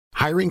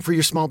Hiring for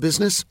your small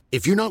business?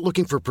 If you're not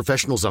looking for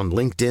professionals on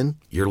LinkedIn,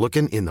 you're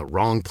looking in the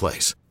wrong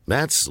place.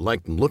 That's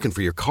like looking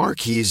for your car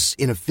keys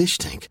in a fish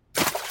tank.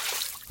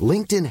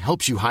 LinkedIn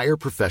helps you hire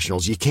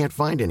professionals you can't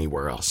find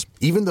anywhere else,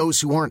 even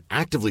those who aren't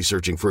actively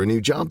searching for a new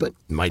job but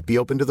might be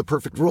open to the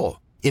perfect role.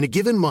 In a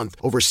given month,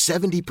 over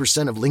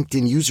 70% of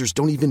LinkedIn users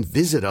don't even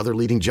visit other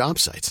leading job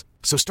sites.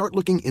 So start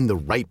looking in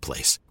the right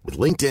place. With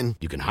LinkedIn,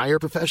 you can hire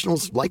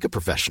professionals like a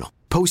professional.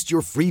 Post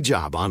your free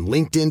job on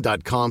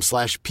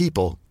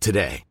linkedin.com/people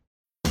today.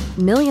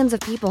 Millions of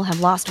people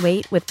have lost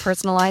weight with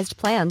personalized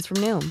plans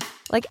from Noom.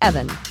 Like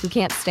Evan, who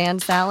can't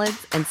stand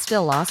salads and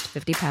still lost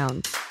 50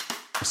 pounds.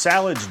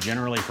 Salads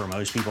generally for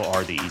most people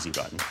are the easy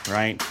button,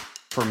 right?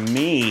 For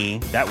me,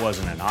 that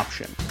wasn't an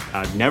option.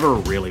 I never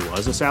really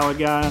was a salad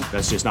guy.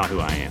 That's just not who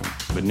I am.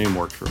 But Noom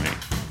worked for me.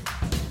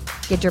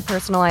 Get your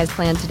personalized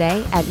plan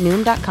today at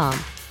Noom.com.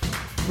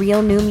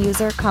 Real Noom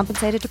user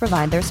compensated to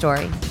provide their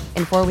story.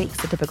 In 4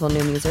 weeks, the typical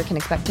Noom user can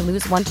expect to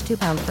lose 1 to 2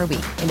 pounds per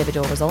week.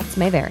 Individual results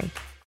may vary.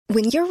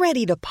 When you're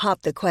ready to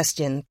pop the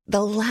question,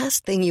 the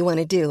last thing you want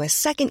to do is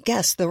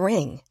second-guess the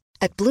ring.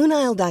 At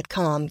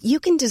BlueNile.com, you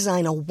can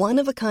design a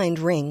one-of-a-kind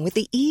ring with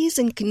the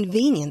ease and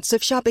convenience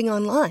of shopping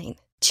online.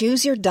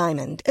 Choose your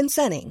diamond and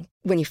setting.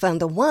 When you find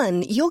the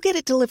one, you'll get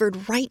it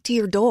delivered right to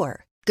your door.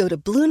 Go to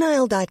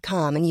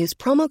BlueNile.com and use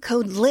promo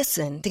code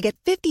LISTEN to get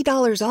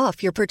 $50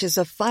 off your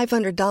purchase of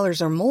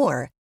 $500 or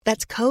more.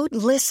 That's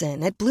code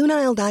LISTEN at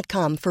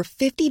BlueNile.com for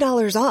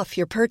 $50 off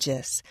your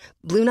purchase.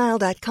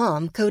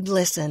 BlueNile.com, code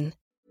LISTEN.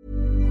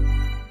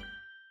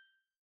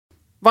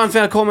 Varmt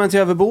välkommen till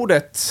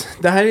Överbordet.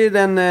 Det här är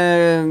den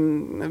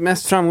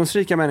mest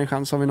framgångsrika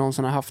människan som vi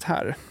någonsin har haft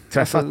här.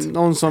 Träffat. Alltså,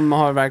 någon som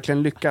har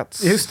verkligen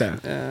lyckats. Just det.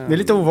 Det är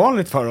lite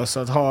ovanligt för oss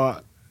att ha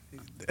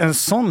en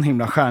sån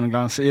himla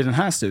stjärnglans i den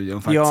här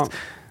studion faktiskt.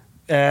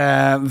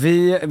 Ja.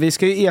 Vi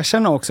ska ju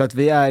erkänna också att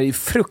vi är ju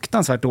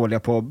fruktansvärt dåliga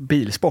på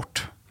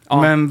bilsport.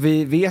 Ja. Men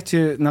vi vet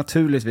ju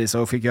naturligtvis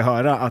och fick ju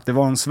höra att det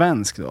var en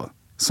svensk då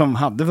som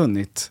hade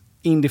vunnit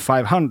Indy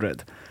 500.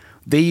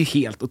 Det är ju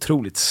helt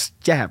otroligt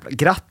jävla.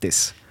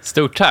 Grattis!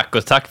 Stort tack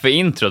och tack för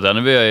introt.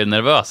 Nu blir jag ju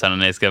nervös här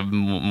när ni ska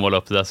måla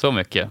upp det där så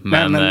mycket.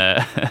 Men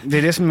det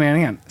är det som är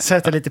meningen.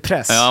 Sätta lite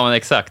press. Ja, men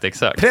exakt.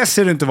 Press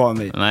är du inte van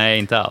vid. Nej,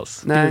 inte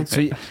alls. Nej.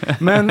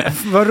 Men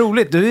vad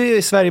roligt, du är ju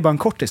i Sverige bara en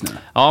kortis nu.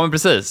 Ja, men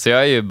precis. Så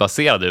jag är ju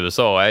baserad i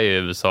USA. Jag är ju i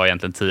USA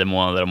egentligen 10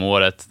 månader om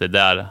året. Det är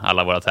där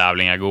alla våra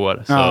tävlingar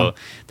går. Så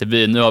det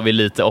blir, nu har vi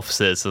lite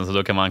off-season så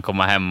då kan man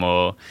komma hem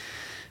och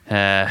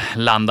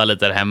landa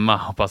lite där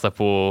hemma och passa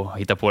på att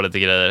hitta på lite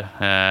grejer.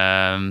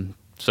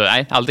 Så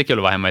nej, alltid kul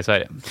att vara hemma i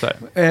Sverige.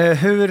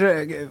 Hur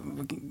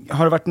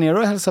har du varit nere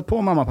och hälsat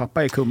på mamma och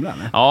pappa i Kumla?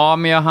 Ne? Ja,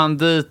 men jag hann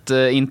dit,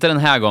 inte den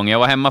här gången. Jag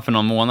var hemma för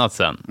någon månad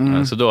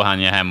sedan. Så då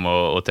hann jag hem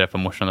och träffa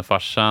morsan och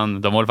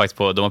farsan. De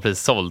har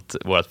precis sålt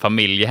vårt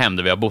familjehem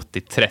där vi har bott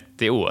i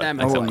 30 år. Nej,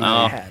 men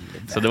liksom.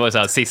 Så det var så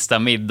här, sista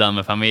middagen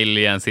med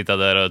familjen, sitta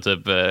där och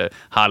typ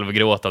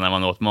halvgråta när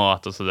man åt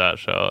mat och sådär.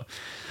 Så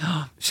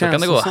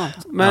kan det gå.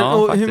 Men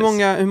och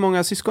hur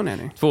många syskon är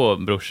ni? 2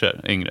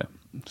 brorsor, yngre.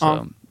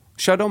 Så.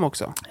 Kör de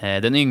också?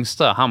 Den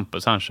yngsta,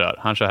 Hampus, han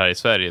kör här i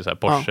Sverige, så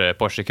här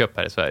Porsche Cup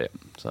här i Sverige.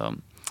 Så.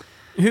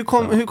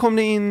 Hur kom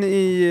ni in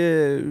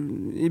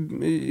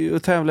i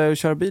att tävla och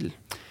köra bil?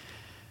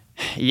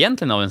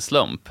 Egentligen av en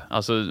slump.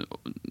 Alltså,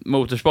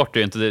 motorsport är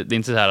ju inte, det är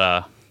inte så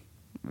här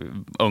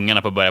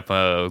ungarna på att börja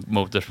på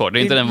motorsport. Det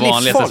är inte den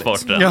vanligaste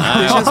sporten. Ja.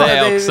 Nej, det känns det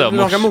är också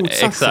raka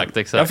motsatsen.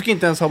 Exakt. Jag fick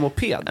inte ens ha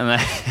moped. Nej.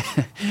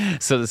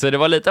 Så det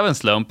var lite av en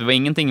slump. Det var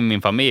ingenting i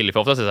min familj. För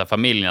oftast är det så här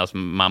familjen, alltså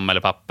mamma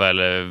eller pappa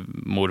eller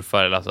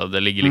morfar. Eller alltså, det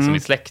ligger liksom i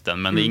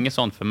släkten. Men det är inget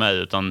sånt för mig.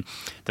 Utan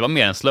det var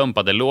mer en slump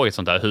att det låg ett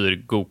sånt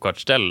här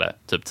go-kart-ställe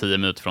typ 10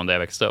 minuter från där jag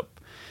växte upp.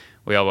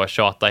 Och jag var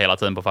tjata hela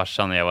tiden på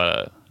farsan när jag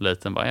var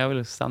liten. Jag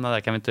vill stanna där,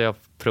 kan vi inte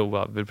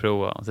prova?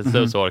 Och till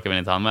slut så orkar vi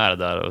inte han med det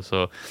där. Och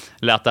så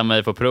lät han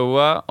mig få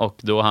prova. Och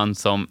då han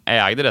som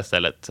ägde det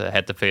stället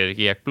hette Fredrik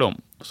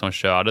Ekblom. Som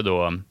körde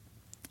då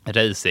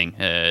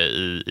racing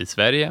i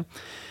Sverige.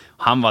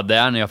 Han var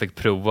där när jag fick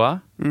prova.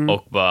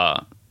 Och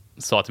bara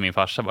sa till min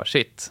farsa,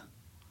 shit,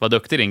 vad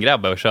duktig din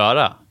grabb är att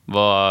köra.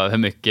 Hur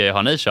mycket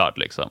har ni kört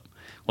liksom?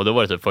 Och då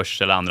var det typ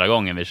första eller andra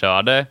gången vi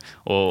körde.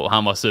 Och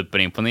han var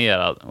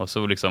superimponerad. Och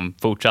så liksom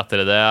fortsatte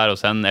det där. Och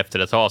sen efter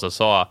ett tag så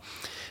sa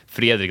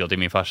Fredrik till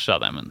min farsa,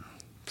 nej men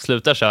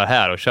sluta köra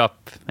här och köp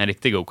en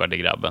riktig go-kart till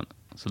grabben.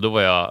 Så då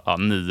var jag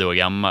 9 år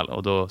gammal.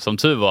 Och då, som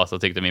tur var, så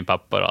tyckte min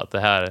pappa då, att det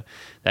här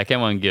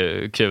kan vara en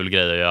kul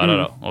grej att göra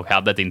då. Och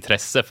hade ett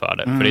intresse för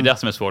det. För det är det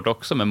som är svårt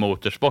också med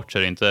motorsport. Så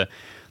det är inte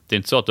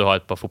så att du har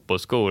ett par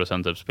fotbollsskor och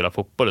sen typ spelar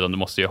fotboll. Utan du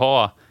måste ju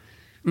ha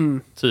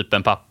typ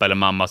en pappa eller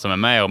mamma som är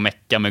med och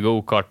meckar med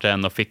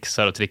go-karten och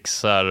fixar och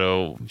trixar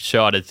och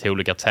kör det till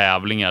olika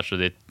tävlingar. Så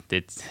det är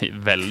ett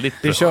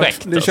väldigt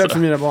projekt. Det är kört för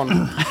mina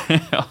barn.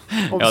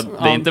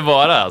 Det är inte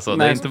bara alltså.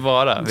 Det är inte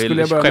bara.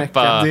 Skulle jag börja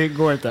mecka? Det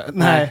går inte.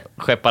 Nej.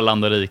 Skeppa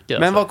land och rike.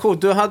 Men vad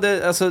coolt.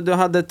 Du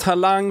hade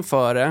talang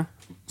för det.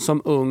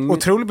 som ung.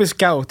 Otroligt bli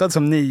scoutad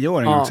som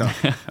 9-åring också.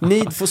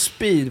 Need for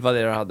speed var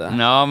det du hade.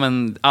 Ja,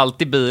 men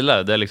alltid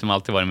bilar. Det har liksom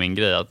alltid varit min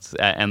grej. Att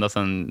ända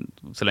sedan,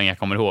 så länge jag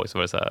kommer ihåg, så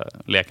var det så här,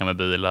 leka med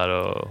bilar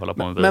och hålla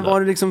på med bilar. Men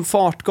var det liksom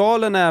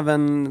fartgalen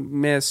även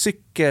med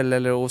cykel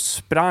eller och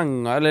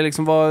sprang? Eller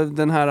liksom var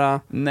den här...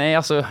 Nej,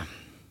 alltså...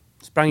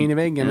 Sprang in i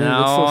väggen?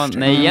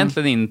 Nej,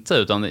 egentligen inte.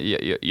 Utan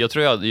jag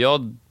tror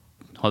jag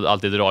har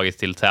alltid dragit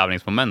till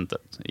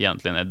tävlingsmomentet.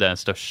 Egentligen är det den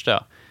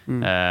största.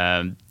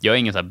 Jag är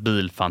ingen så här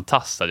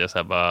bilfantast. Jag så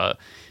här bara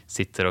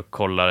sitter och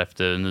kollar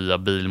efter nya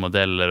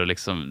bilmodeller och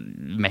liksom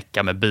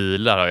meckar med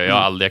bilar.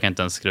 Jag kan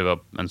inte ens skruva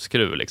upp en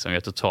skruv. Liksom. Jag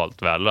är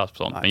totalt värdelös på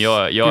sånt. Nice.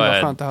 Men jag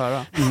är skönt att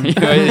höra.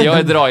 jag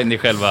är dragen i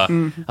själva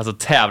alltså,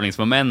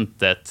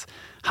 tävlingsmomentet,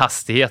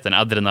 hastigheten,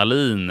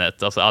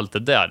 adrenalinet, alltså allt det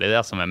där. Det är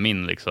det som är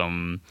min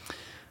liksom,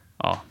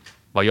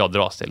 vad jag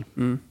dras till.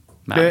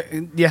 Det är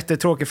en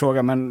jättetråkig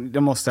fråga, men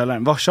jag måste ställa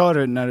den. Vad kör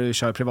du när du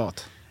kör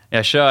privat?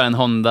 Jag kör en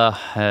Honda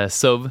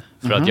SUV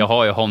för att jag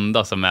har ju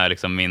Honda som är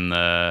liksom min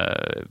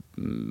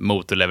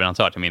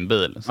motorleverantör till min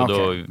bil. Så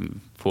då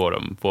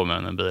får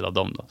man en bil av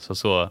dem då.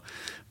 Så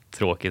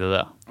tråkigt är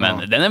det.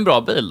 Men den är en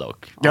bra bil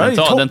dock. Den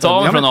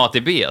tar man från A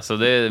till B. Så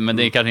men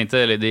det är kanske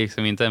inte, det är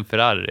liksom inte en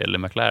Ferrari eller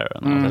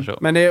McLaren.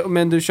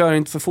 Men du kör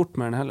inte för fort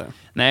med den heller?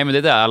 Nej, men det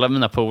är där. Alla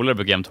mina polare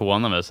brukar jämt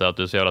håna mig så att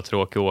du är så jävla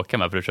tråkig att åka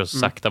med för du kör så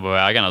sakta på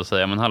vägarna och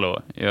säger, men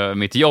hallå,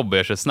 mitt jobb är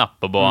att köra snabbt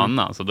på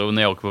banan. Så då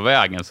när jag åker på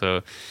vägen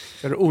så...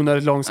 Är det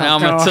onödigt långsamt? Ja,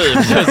 men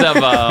typ. Så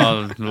jag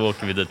bara, då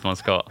åker vi dit man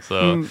ska.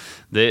 Så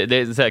det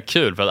är så här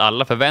kul för att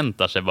alla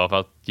förväntar sig bara för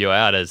att jag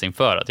är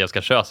racingförare, att jag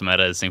ska köra som en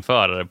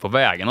racingförare på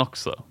vägen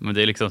också. Men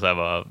det är liksom så här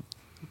bara...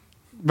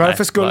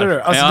 Varför skulle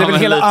du? Alltså det är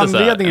väl hela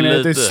anledningen är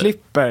att du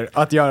slipper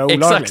att göra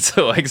olagligt.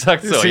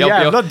 Exakt så. Så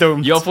jävla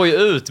dumt. Jag får ju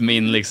ut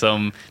min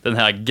liksom, den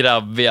här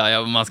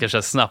grabbiga, man ska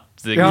köra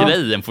snabbt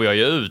grejen får jag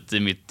ju ut i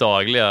mitt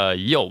dagliga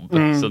jobb.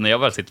 Så när jag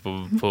väl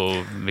sitter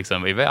på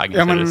liksom, i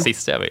vägen så är det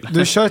sista jag vill.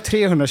 Du kör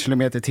 300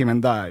 km i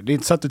timmen där. Det är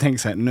inte så att du tänker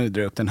så här, nu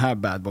drar jag upp den här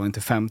bad boyen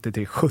till 50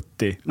 till 70.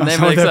 Nej,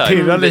 men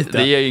exakt.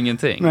 Det ger ju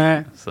ingenting.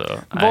 Nej. Så,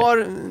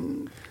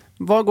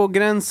 var går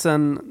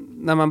gränsen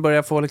när man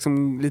börjar få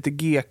liksom lite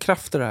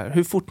G-krafter här?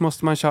 Hur fort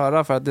måste man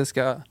köra för att det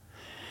ska...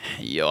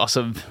 Ja,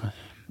 alltså...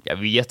 Jag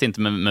vet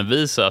inte, men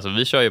vi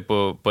kör ju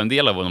på en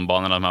del av de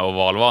banorna, de här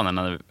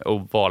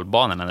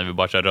ovalbanorna när vi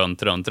bara kör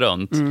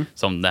runt,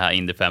 som det här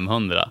Indy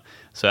 500.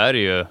 Så är det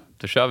ju,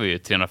 då kör vi ju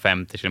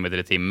 350 km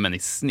i timmen i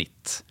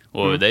snitt.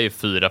 Och det är ju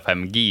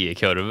 4-5 G i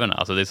kurvorna.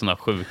 Alltså det är sådana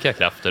sjuka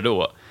krafter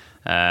då.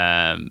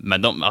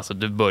 Men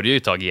du börjar ju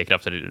ta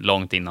G-krafter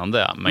långt innan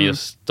det. Men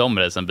just de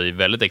racen blir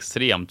väldigt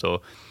extremt.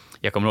 Och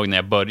jag kommer ihåg när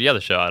jag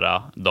började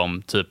köra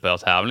de typer av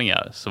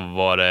tävlingar så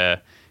var det...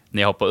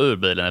 När jag hoppade ur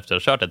bilen efter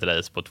att ha kört ett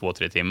race på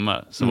 2-3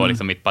 timmar så var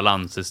liksom mitt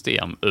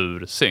balanssystem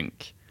ur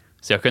synk.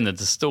 Så jag kunde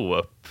inte stå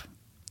upp.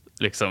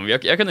 Liksom,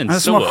 jag kunde inte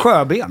stå upp. Som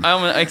sjöben. Ja,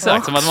 men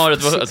exakt. Som att man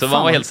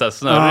var helt så här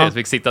snurrig. Jag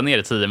fick sitta ner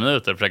i 10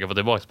 minuter och försöka få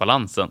tillbaka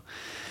balansen.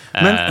 Så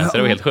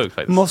det var helt sjukt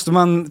faktiskt. Måste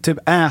man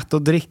typ äta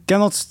och dricka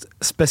något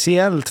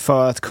speciellt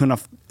för att kunna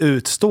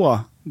utstå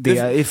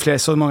det i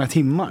så många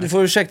timmar? Du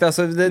får ursäkta,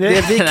 alltså det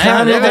vi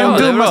kan... Det är de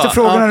dummaste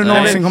frågorna du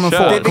någonsin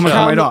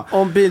kommer få idag.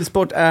 Om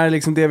bilsport är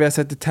liksom det vi har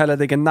sett i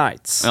Talladega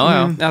Nights.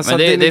 Ja. Alltså, men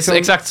det är liksom...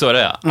 exakt så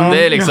det är.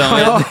 Det är liksom,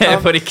 det är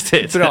på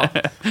riktigt. Bra.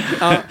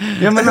 Ja,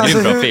 men alltså,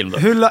 det är en bra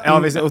film då.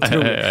 Visst,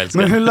 otroligt.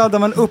 Men hur laddar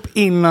man upp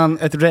innan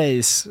ett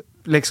race,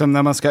 liksom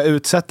när man ska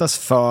utsättas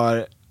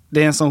för...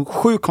 Det är en sån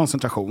sjuk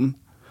koncentration.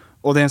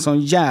 Och det är en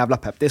sån jävla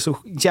pepp. Det är så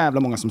jävla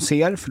många som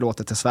ser, förlåt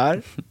att jag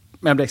svär.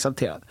 Men jag blir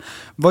exalterad.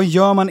 Vad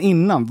gör man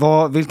innan?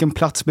 Vilken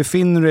plats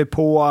befinner du dig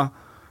på?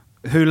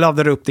 Hur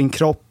laddar du upp din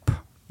kropp?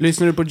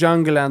 Lyssnar du på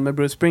Jungleland med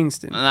Bruce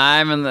Springsteen?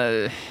 Nej, men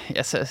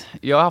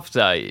jag har haft så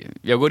här,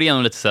 jag går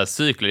igenom lite så här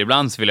cykler.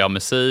 Ibland så vill jag ha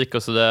musik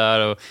och sådär.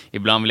 Och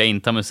ibland vill jag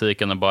inte ha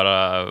musiken och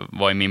bara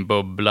vara i min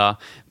bubbla.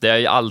 Det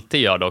jag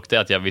alltid gör dock, det är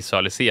att jag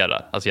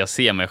visualiserar. Alltså jag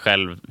ser mig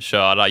själv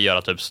köra,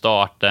 göra typ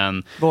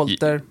starten.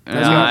 Volter?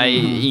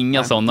 Nej,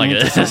 inga sådana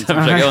grejer. Jag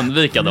försöker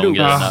undvika de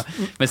grejerna.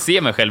 Men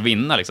se mig själv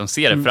vinna, liksom.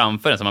 Se det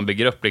framför en så man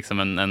bygger upp liksom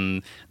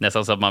en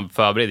nästan så att man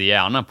förbereder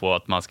hjärnan på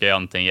att man ska göra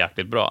någonting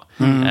jäkligt bra.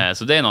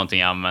 Så det är någonting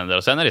jag använder.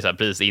 Och sen är det så här,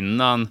 precis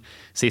innan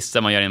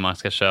sista man gör innan man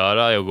ska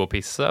köra är att gå och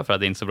pissa, för att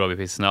det är inte så bra vid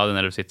pissnöden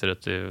när du sitter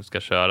ute och ska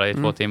köra i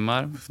 2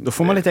 timmar. Då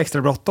får man lite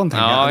extra bråttom,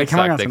 tänker jag. Ja,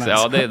 exakt. Nice.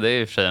 Ja, det är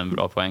i och för sig en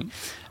bra poäng.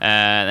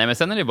 Nej, men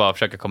sen är det bara att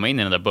försöka komma in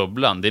i den där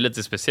bubblan. Det är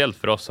lite speciellt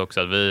för oss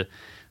också att vi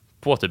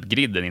på typ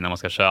griden innan man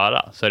ska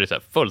köra så är det så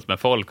här fullt med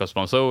folk och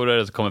sponsorer,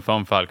 och så kommer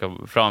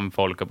fram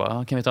folk och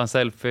bara, kan vi ta en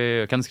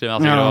selfie? Kan du skriva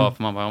en autograf?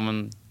 Man bara,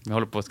 men vi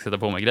håller på att sätta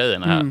på med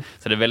grejerna här.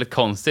 Så det är väldigt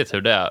konstigt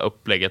hur det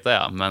upplägget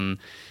är, men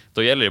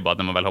då gäller det bara att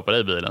när man väl hoppar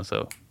i bilen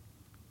så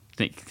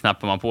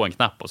knappar man på en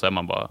knapp och så är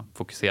man bara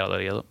fokuserad och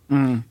redo.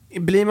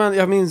 Blir man,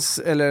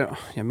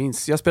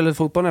 jag spelade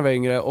fotboll när jag var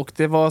yngre, och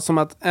det var som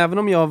att även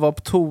om jag var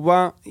på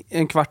toa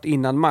en kvart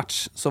innan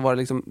match så var det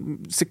liksom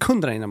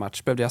sekunderna innan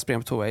match behövde jag springa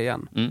på toa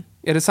igen.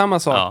 Är det samma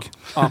sak?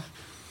 Ja.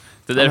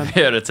 Det är därför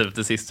jag gör det typ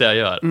det sista jag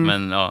gör.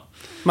 Men, ja.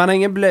 Man har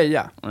ingen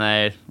blöja.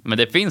 Nej, men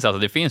det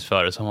finns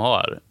förare som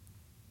har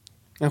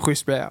En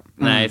schysst blöja.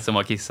 Nej, som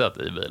har kissat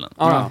i bilen.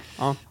 Ja.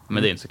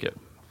 Men det är inte så kul.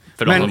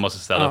 För de som måste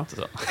ställa upp det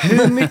så.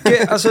 Hur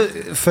mycket, alltså,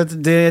 för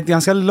att det är ett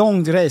ganska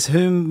långt race,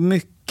 hur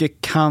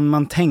mycket kan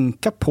man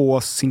tänka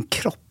på sin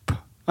kropp?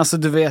 Alltså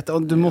du vet,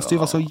 du måste ju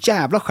vara så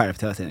jävla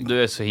skärpt hela tiden.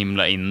 Du är så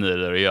himla inne i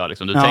det du gör.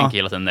 Liksom. Du tänker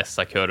hela tiden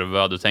nästa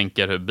kurva, du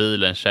tänker hur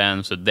bilen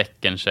känns, hur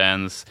däcken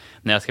känns,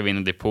 när jag ska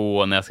vinna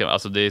depå,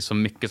 alltså det är så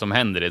mycket som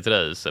händer i ett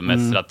race.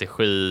 Med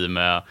strategi,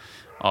 med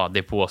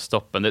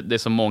depåstoppen. Det är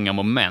så många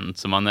moment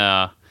som man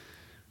är...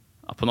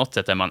 På något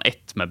sätt är man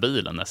ett med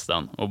bilen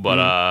nästan. Och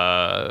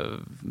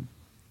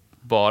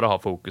bara ha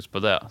fokus på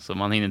det. Så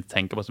man hinner inte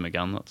tänka på så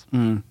mycket annat.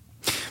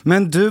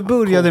 Men du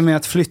började med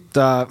att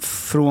flytta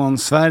från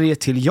Sverige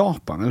till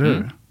Japan, eller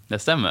hur? Det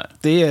stämmer.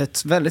 Det är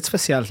ett väldigt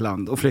speciellt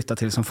land att flytta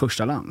till som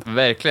första land.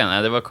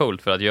 Verkligen, det var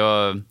coolt för att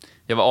jag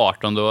var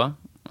 18 då.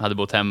 Hade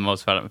bott hemma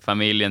hos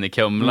familjen i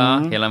Kumla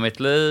hela mitt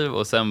liv.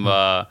 Och sen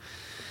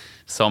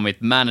sa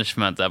mitt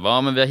management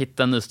där, men vi har hittat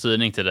en ny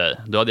styrning till dig.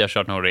 Då hade jag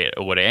kört några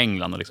år i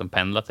England och liksom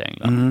pendlat till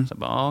England. Så jag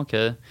bara,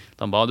 okej.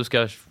 De bara, du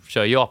ska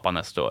köra Japan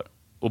nästa år.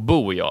 Och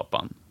bo i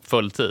Japan,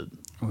 fulltid.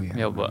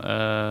 Jag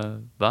bara,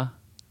 va?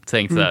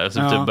 Tänkte såhär,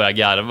 så typ började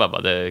garva,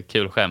 bara, det är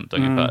kul skämt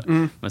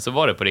ungefär. Men så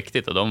var det på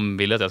riktigt och de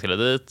ville att jag skulle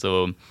dit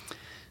och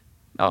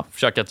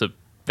försöka typ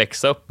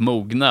växa upp,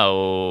 mogna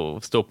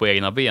och stå på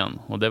egna ben.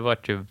 Och det var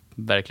ju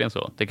verkligen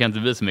så. Det kan inte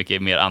bli så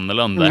mycket mer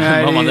annorlunda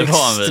än vad man är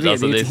van vid.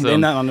 Alltså, det är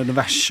en annan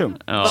universum.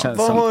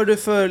 Vad har du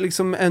för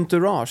liksom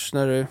entourage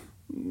när du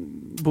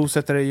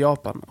bosätter dig i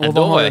Japan? Och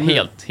då var jag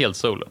helt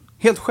solo.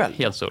 Helt själv?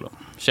 Helt solo.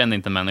 Kände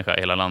inte människa i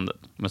hela landet.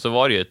 Men så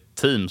var det ju ett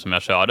team som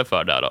jag körde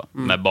för där då,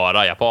 med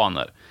bara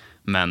japaner.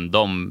 Men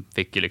de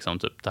fick ju liksom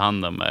typ ta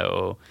hand om mig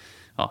och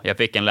jag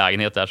fick en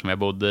lägenhet där som jag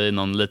bodde i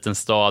någon liten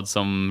stad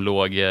som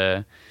låg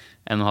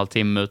 1,5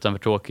 timme utanför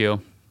Tokyo.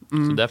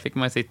 Så där fick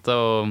man sitta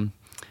och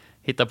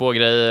hitta på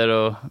grejer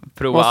och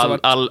prova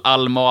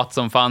all mat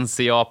som fanns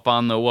i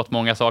Japan och åt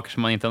många saker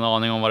som man inte har en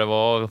aning om vad det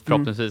var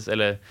förhoppningsvis,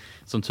 eller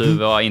som tur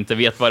var inte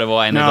vet vad det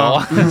var än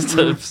idag.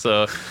 Typ,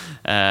 så,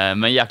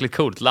 men jäkligt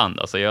coolt land.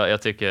 Alltså,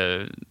 jag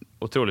tycker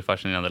otroligt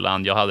fascinerande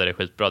land. Jag hade det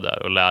skitbra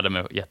där och lärde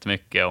mig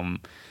jättemycket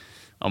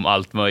om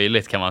allt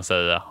möjligt kan man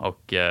säga.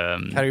 Och,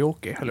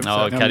 karaoke.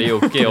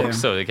 Karaoke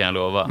också, det kan jag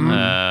lova.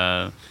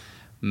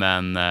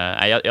 Men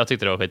jag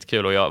tyckte det var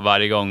skitkul och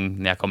varje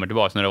gång när jag kommer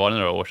tillbaka, när det var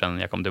några år sedan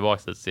jag kom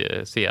tillbaka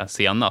till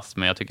senast,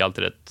 men jag tycker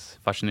alltid det är ett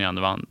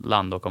fascinerande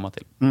land att komma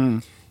till.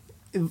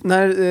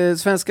 När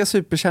svenska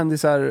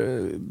superkändisar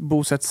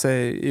bosätter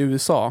sig i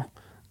USA,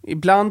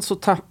 ibland så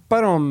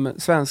tappar de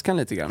svenskan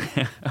lite grann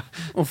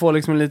och får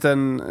liksom en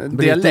liten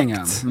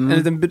dialekt. En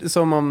liten,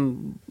 som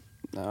om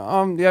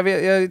jag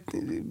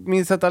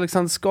minns att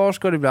Alexander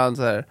Skarsgård ibland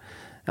så här,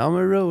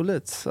 men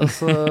roligt.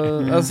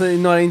 Alltså i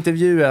några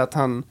intervjuer att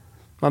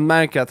man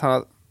märker att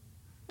han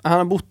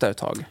har bott där ett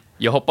tag.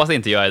 Jag hoppas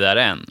inte jag är där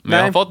än. Men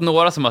jag har fått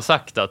några som har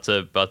sagt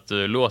att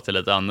du låter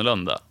lite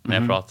annorlunda när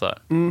jag pratar.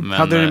 Men,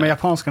 hade du det med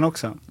japanskan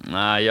också?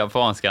 Nej,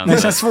 japanskan.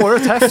 Det känns svårare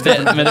att ta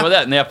efter. Men det var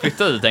det, när jag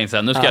flyttade tänkte jag så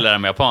här, nu ska jag lära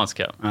mig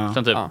japanska.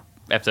 Sen typ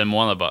efter en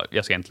månad bara,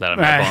 jag ska inte lära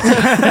mig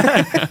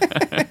japanska.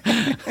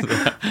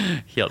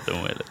 Helt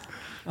omöjligt.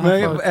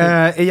 Men,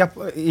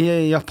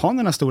 är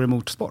japanerna stor i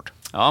motorsport?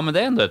 Ja, men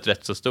det är ändå ett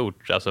rätt så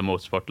stort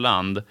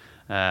motorsportland.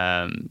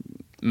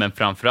 Men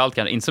framförallt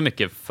inte så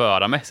mycket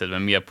förarmässigt,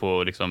 men mer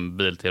på liksom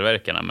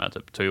biltillverkarna med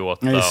typ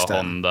Toyota och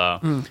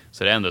Honda.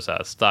 Så det är ändå så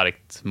här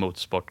starkt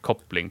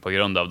motorsportkoppling på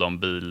grund av de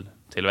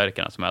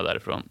biltillverkarna som är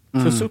därifrån.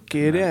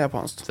 Suzuki, är det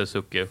japanskt?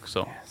 Suzuki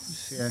också.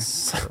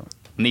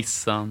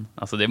 Nissan.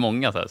 Alltså det är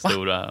många så här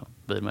stora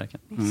bilmärken.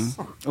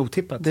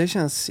 Otippat. Det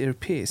känns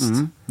europeiskt.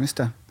 Just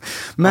det.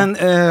 Men,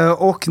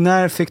 och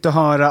när fick du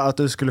höra att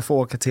du skulle få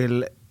åka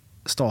till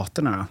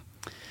Staterna då?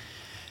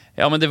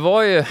 Ja, men det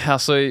var ju,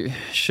 alltså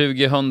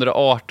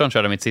 2018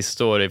 körde jag mitt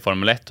sista år i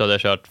Formel 1 och hade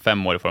jag kört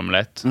 5 år i Formel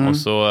 1. Och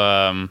så,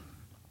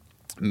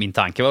 min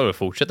tanke var att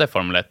fortsätta i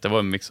Formel 1. Det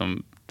var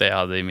liksom det jag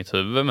hade i mitt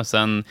huvud. Men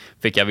sen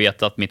fick jag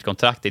veta att mitt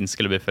kontrakt inte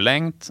skulle bli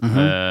förlängt.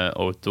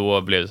 Och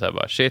då blev det så här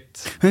bara,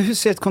 shit. Men hur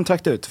ser ett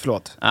kontrakt ut?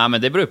 Förlåt. Ja,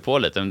 men det beror på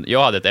lite.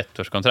 Jag hade ett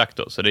 1-årskontrakt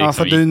då. Så det liksom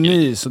för du är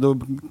ny, så då är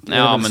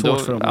det väl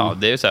svårt för dem. Ja,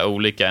 det är ju så här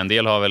olika. En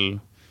del har väl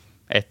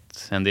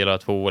 1, en del har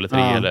 2 eller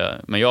 3.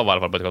 Men jag var i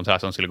alla fall på ett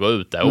kontrakt som skulle gå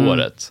ut det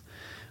året.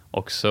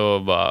 Och så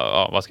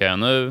bara, vad ska jag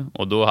göra nu?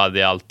 Och då hade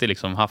jag alltid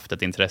liksom haft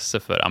ett intresse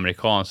för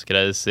amerikansk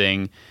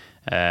racing,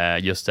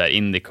 just där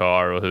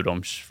IndyCar och hur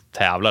de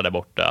tävlade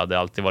borta. Det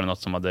alltid varit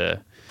något som hade,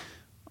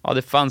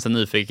 det fanns en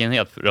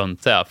nyfikenhet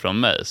runt det från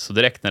mig. Så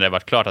direkt när det var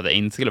klart att jag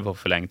inte skulle få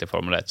förlängt i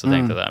Formel 1 så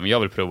tänkte jag, men jag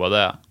vill prova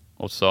det.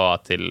 Och sa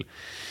till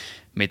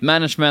mitt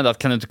management att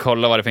kan du inte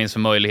kolla vad det finns för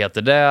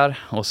möjligheter där?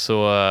 Och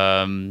så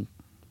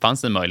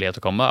fanns det en möjlighet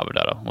att komma över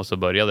där då. Och så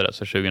började det.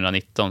 Så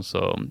 2019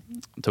 så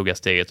tog jag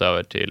steget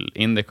över till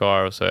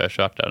IndyCar och så har jag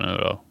kört där nu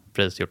då.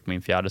 Precis gjort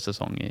min 4:e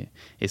säsong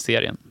i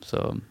serien.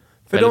 Så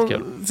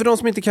för de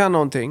som inte kan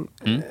någonting,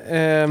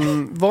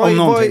 vad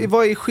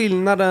är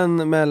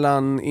skillnaden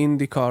mellan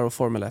IndyCar och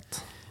Formel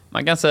 1?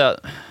 Man kan säga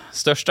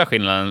största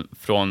skillnaden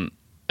från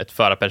ett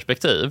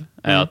förarperspektiv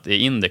är att i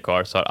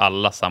IndyCar så har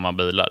alla samma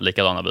bilar,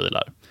 likadana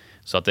bilar.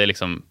 Så att det är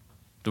liksom,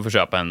 du får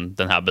köpa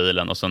den här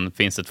bilen och sen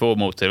finns det 2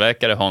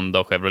 motortillverkare, Honda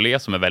och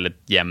Chevrolet, som är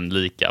väldigt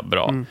jämlika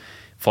bra.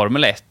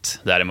 Formel 1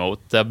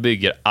 däremot, där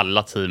bygger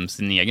alla team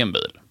sin egen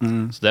bil.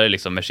 Så där är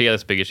liksom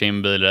Mercedes bygger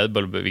sin bil, Red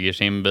Bull bygger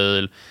sin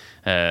bil,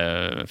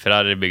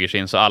 Ferrari bygger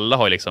sin, så alla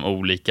har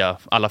liksom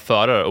alla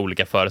förare har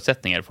olika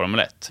förutsättningar i Formel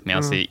 1.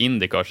 Medan i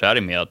IndyCar så är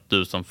det mer att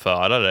du som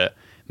förare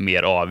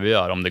mer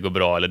avgör om det går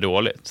bra eller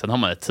dåligt. Sen har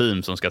man ett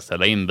team som ska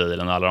ställa in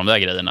bilen och alla de där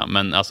grejerna.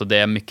 Men alltså det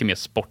är mycket mer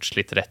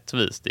sportsligt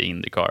rättvist i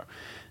IndyCar.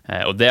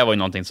 Och det var ju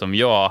någonting som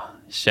jag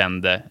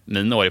kände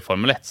mina år i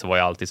Formel 1, så var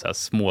jag alltid så här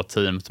små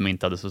team som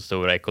inte hade så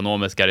stora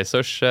ekonomiska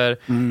resurser.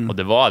 Och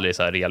det var aldrig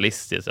så här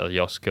realistiskt att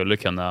jag skulle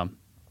kunna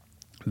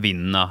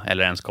vinna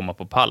eller ens komma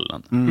på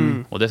pallen.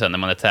 Och det är så här, när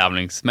man är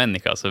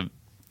tävlingsmänniska, så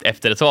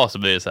efter ett tag så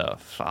blir det så här,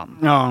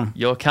 fan,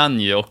 jag kan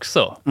ju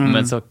också,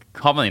 men så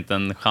har man inte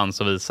en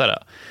chans att visa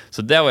det.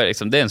 Så det var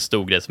liksom, det är en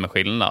stor grej som är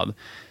skillnad.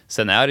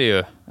 Sen är det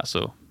ju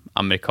alltså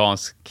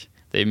amerikansk,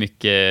 det är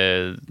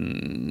mycket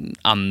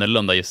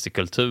annorlunda just i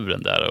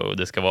kulturen där, och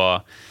det ska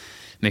vara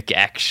mycket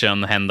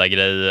action, hända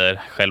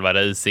grejer. Själva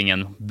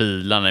racingen,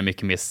 bilarna är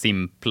mycket mer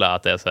simpla,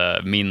 att det är så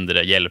här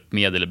mindre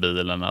hjälpmedel i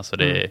bilarna, så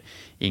det är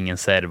ingen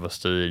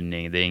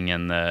servostyrning, det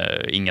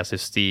är inga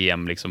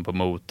system liksom på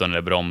motorn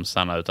eller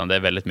bromsarna, utan det är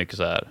väldigt mycket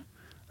så här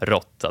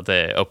rått, att det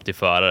är upp till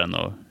föraren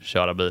att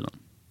köra bilen.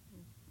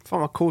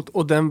 Fan vad coolt,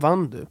 och den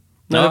vann du.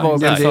 När det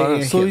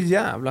var så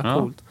jävla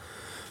coolt.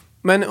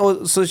 Men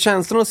så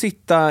känslan att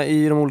sitta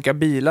i de olika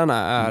bilarna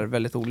är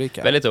väldigt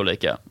olika. Väldigt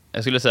olika.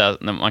 Jag skulle säga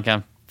att när man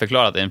kan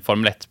förklara att i en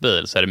Formel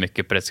 1-bil så är det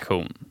mycket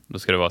precision. Då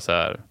ska det vara så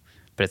här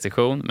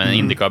precision, men en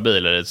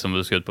IndyCar-bil är det som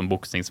du ska ut på en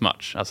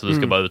boxningsmatch. Alltså du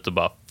ska bara ut och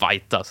bara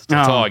fightas,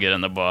 ta tag i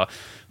den och bara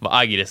vara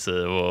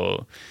aggressiv.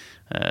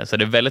 Så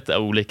det är väldigt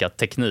olika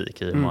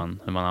teknik i hur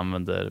man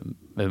använder,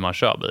 hur man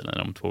kör bilen,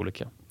 de 2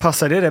 olika.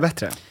 Passar det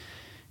bättre?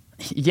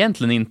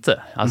 Egentligen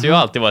inte. Alltså jag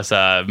har alltid varit så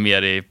här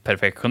mer i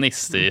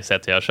perfektionist i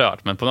sättet jag har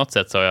kört, men på något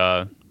sätt så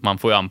har man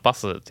får ju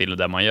anpassa sig till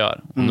det man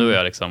gör. Och nu har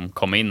jag liksom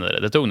kommit in i det.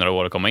 Det tog några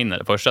år att komma in i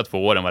det. Första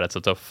 2 åren var rätt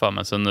så tuffa,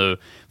 men så nu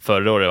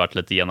förra året har det varit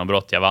lite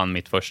genombrott. Jag vann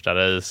mitt första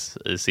race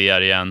i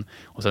serien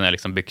och sen har jag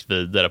liksom byggt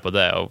vidare på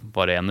det och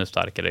var det ännu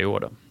starkare i år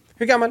då.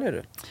 Hur gammal är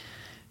du?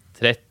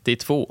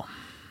 32.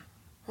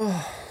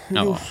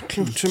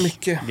 Gjort så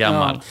mycket.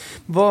 Gammal.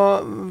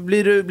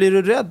 Blir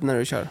du rädd när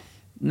du kör?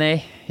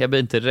 Nej, jag blir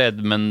inte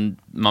rädd, men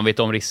man vet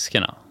om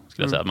riskerna,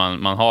 skulle jag säga.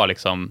 Man har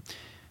liksom,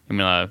 jag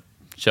menar,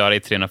 köra i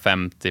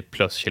 350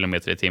 plus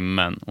kilometer i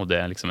timmen och det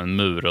är liksom en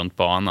mur runt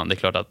banan. Det är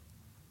klart att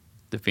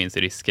det finns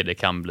risker, det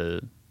kan bli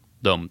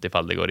dumt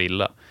ifall det går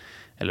illa.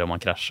 Eller om man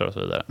kraschar och så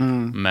vidare.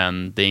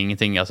 Men det är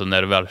ingenting, alltså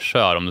när du väl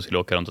kör, om du skulle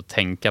åka runt och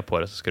tänka på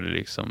det, så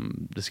skulle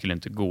det skulle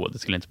inte gå, det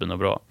skulle inte bli något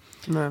bra.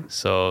 Nej.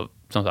 Så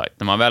som sagt,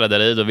 när man väl är där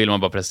i, då vill man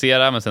bara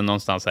prestera, men sen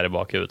någonstans här i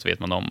bakut vet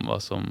man om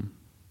vad som,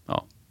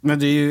 Men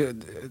det är ju,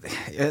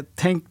 jag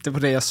tänkte på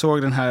det, jag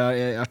såg den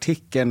här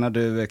artikeln när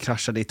du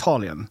kraschade i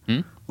Italien.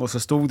 Och så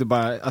stod det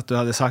bara att du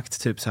hade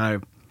sagt typ så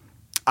här,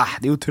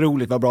 det är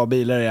otroligt vad bra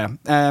bilar det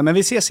är. Men vi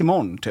ses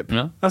imorgon typ.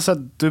 Ja. Alltså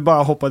att du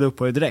bara hoppade upp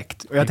på det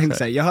direkt. Och jag tänkte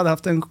så här, jag hade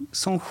haft en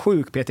sån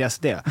sjuk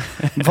PTSD.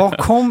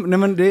 Nej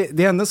men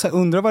det är ändå så här,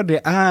 undrar vad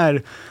det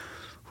är.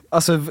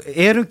 Alltså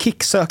är du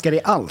kicksökare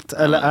i allt?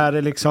 Eller är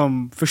det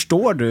liksom,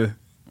 förstår du?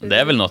 Det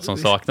är väl något som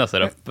saknas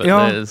där uppe.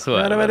 Ja,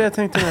 det var det jag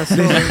tänkte.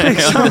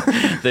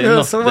 Det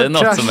är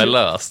något som är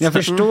löst. Jag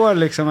förstår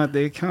liksom att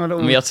det kan vara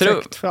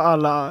otäckt för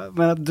alla.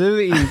 Men att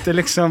du inte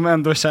liksom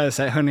ändå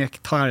säger hörni,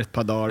 jag tar ett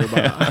par dagar och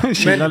bara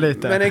chilla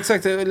lite. Men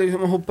exakt,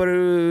 liksom, hoppar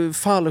du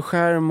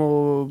fallskärm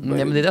och... Ja,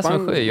 men det är det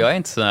som är sjukt. Jag är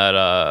inte sån här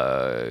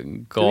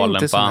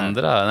galen på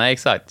andra. Nej,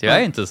 exakt. Jag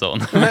är inte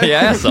sån. Jag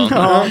är sån.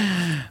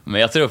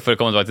 Men jag tror, för att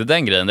komma tillbaka till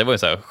den grejen, det var ju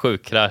så här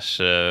sjuk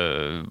krasch,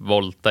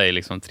 volta i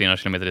liksom 300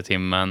 km i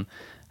timmen.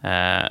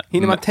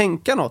 Hinner man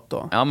tänka något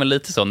då? Ja, men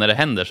lite så. När det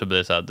händer så blir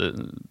det så här,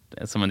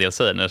 som en del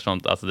säger, när det är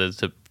sånt, alltså det är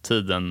typ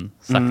tiden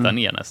saktar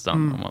ner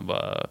nästan. Och man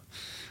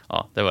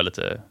bara, det var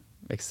lite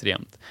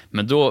extremt.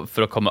 Men då,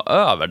 för att komma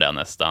över det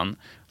nästan,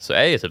 så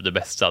är ju typ det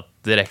bästa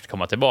att direkt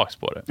komma tillbaks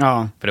på det.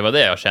 Ja. För det var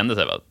det jag kände,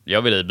 så här, att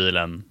jag ville i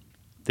bilen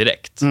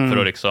direkt. För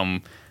att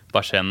liksom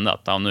bara känna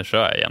att nu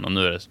kör jag igen och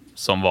nu är det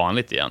som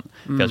vanligt igen.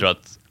 För jag tror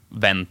att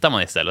väntar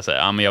man istället och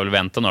säger, men jag vill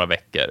vänta några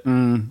veckor.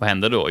 Vad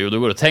händer då? Jo, då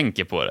går du och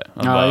tänker på det.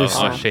 Och bara,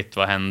 shit,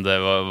 vad hände?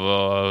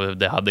 Vad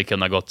det hade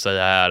kunnat gått så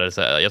här.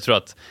 Så jag tror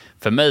att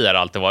för mig har det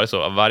alltid varit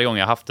så. Varje gång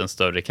jag haft en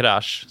större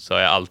krasch så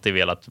har jag alltid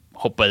velat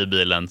hoppa i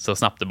bilen så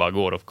snabbt det bara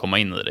går och komma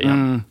in i det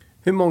igen.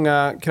 Hur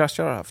många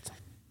krascher har du haft?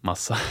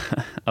 Massa.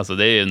 Alltså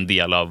det är ju en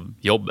del av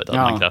jobbet att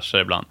man kraschar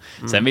ibland.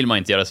 Sen vill man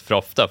inte göra det för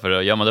ofta,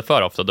 för gör man det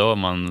för ofta då har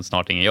man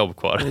snart ingen jobb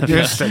kvar.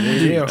 Just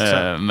det är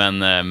också.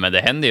 Men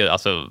det händer ju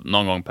alltså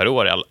någon gång per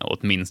år,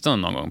 åtminstone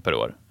någon gång per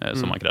år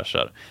som man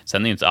kraschar.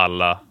 Sen är ju inte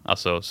alla,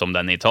 alltså som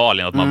den i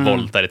Italien, att man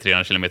voltar i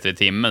 300 km i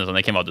timmen, så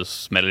det kan vara att du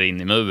smäller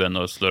in i muren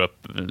och slår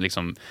upp,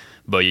 liksom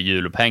böjer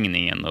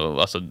hjulupphängningen,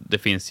 och alltså det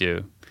finns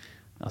ju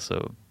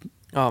alltså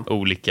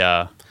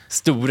olika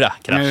stora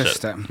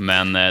krascher.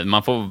 Men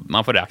man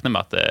får räkna med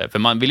att för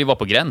man vill ju vara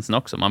på gränsen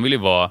också. Man vill ju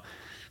vara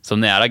så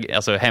nära,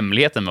 alltså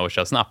hemligheten med att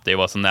köra snabbt är ju att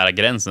vara så nära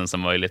gränsen som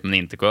möjligt men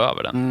inte gå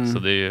över den. Så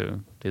det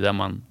är där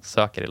man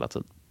söker hela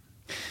tiden.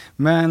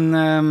 Men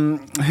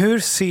hur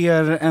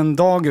ser en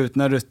dag ut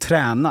när du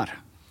tränar?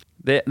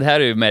 Det här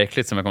är ju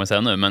märkligt som jag kommer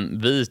säga nu,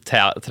 men vi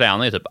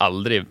tränar ju typ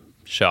aldrig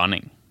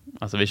körning.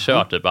 Alltså vi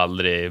kör typ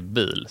aldrig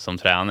bil som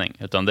träning,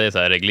 utan det är så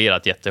här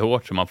reglerat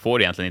jättehårt så man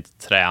får egentligen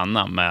inte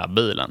träna med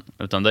bilen,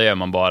 utan det gör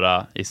man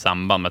bara i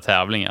samband med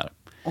tävlingar.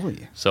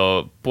 Oj.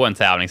 Så på en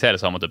tävlingshelg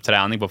så har man typ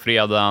träning på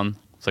fredagen,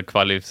 så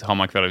har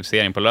man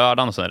kvalificering på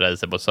lördagen och sen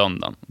racer på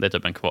söndagen. Det är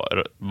typ en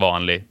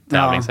vanlig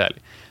tävlingshelg.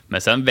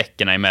 Men sen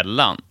veckorna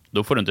emellan,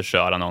 då får du inte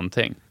köra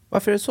någonting.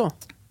 Varför är det så?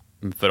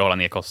 För att hålla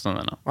ner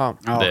kostnaderna.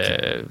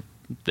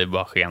 Det är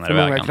bara skenar i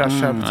många vägen.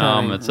 kraschar.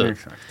 Ja, men typ.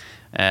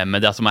 Men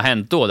det som har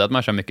hänt då är att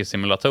man kör mycket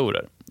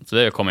simulatorer. Så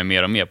det kommer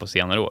mer och mer på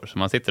senare år. Så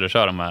man sitter och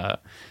kör de här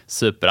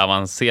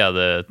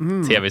superavancerade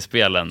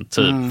tv-spelen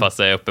typ, fast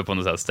det är uppe på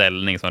någon sån här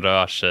ställning som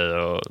rör sig,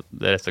 och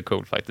det är rätt så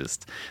coolt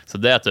faktiskt. Så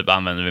det typ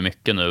använder vi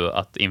mycket nu,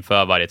 att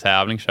inför varje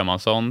tävling kör man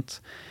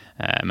sånt.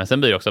 Men sen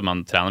blir det också att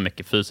man tränar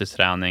mycket fysisk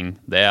träning.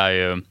 Det är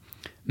ju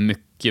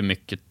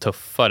mycket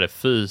tuffare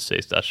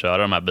fysiskt att köra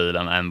de här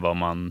bilarna än vad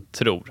man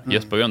tror.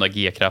 Just på grund av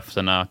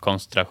G-krafterna,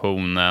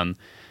 koncentrationen,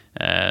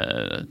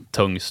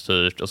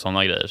 tungstyrt och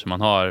sådana grejer. Så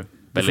man har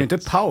Du får inte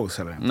paus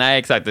eller? Nej,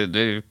 exakt. Det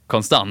är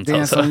konstant. Det är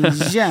alltså en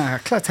sån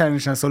jäkla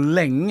tävling så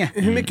länge.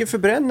 Hur mycket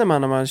förbränner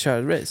man när man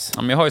kör race?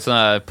 Ja, men jag har ju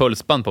sådana här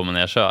pulsband på mig när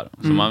jag kör.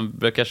 Så man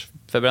brukar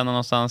förbränna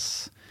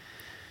någonstans.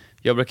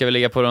 Jag brukar väl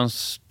ligga på runt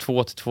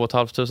 2-2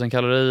 500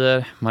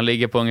 kalorier. Man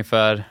ligger på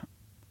ungefär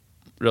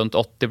runt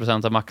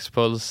 80% av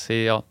maxpuls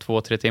i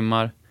 2-3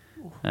 timmar.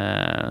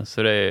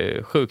 Så det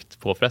är sjukt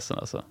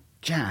påfrestande alltså.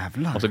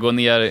 Jävlar. Och så gå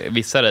ner,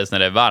 vissa race när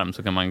det är varmt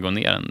så kan man gå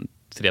ner en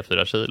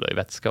 3-4 kilo i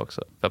vätska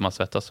också. För att man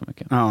svettas så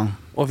mycket. Ja.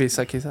 Och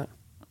vissa kissar.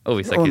 Och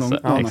vissa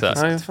kissar,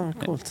 exakt. Ja, fan,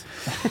 coolt.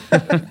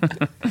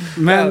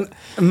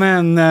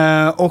 men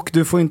och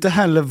du får inte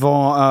heller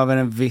vara över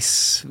en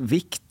viss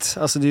vikt.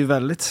 Alltså det är ju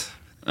väldigt...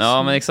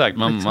 Ja, men exakt.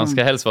 Man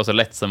ska helst vara så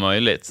lätt som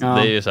möjligt. Ja.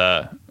 Det är ju så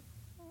här,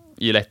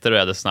 ju lättare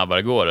det är, desto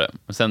snabbare går det.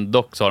 Men sen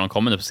dock så har de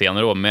kommit nu på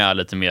senare år med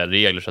lite mer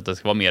regler så att det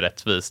ska vara mer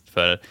rättvist.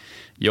 För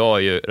jag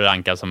är ju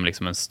rankad som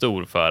liksom en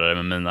stor förare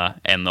med mina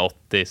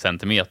 1,80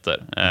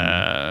 centimeter.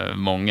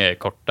 Många är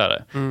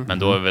kortare. Men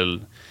då är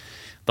väl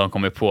de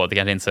kommer på, det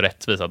kanske inte är så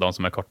rättvist att de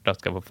som är korta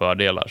ska få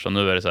fördelar. Så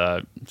nu är det så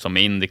här, som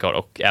i IndyCar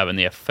och även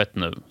i F1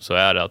 nu, så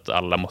är det att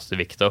alla måste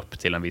vikta upp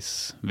till en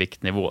viss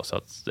viktnivå så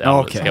att det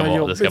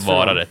ska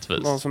vara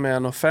rättvist. De som är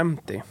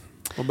 1,50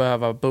 och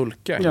behöver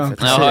bulka. Ja,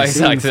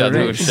 exakt. Att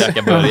du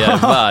försöker börja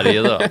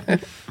varje dag.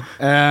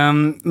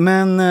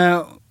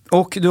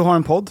 Och du har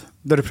en podd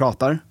där du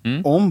pratar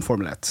om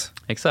Formel 1.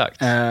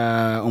 Exakt.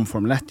 Om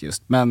Formel 1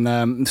 just.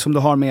 Men som du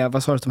har med,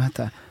 vad sa du att de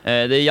hette? Det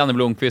är Janne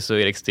Blomqvist och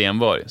Erik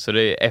Stenborg. Så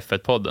det är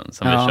F1-podden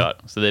som vi kör.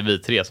 Så det är vi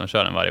tre som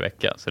kör den varje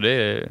vecka. Så det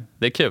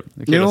är kul.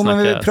 Det är kul att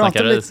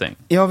snacka racing.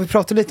 Ja, vi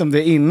pratade lite om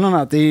det innan.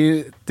 Att det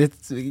är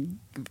ett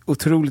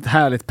otroligt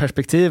härligt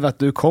perspektiv att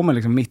du kommer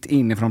liksom mitt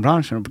inifrån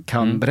branschen och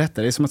kan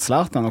berätta. Det är som att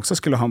Zlatan också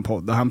skulle ha en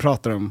podd och han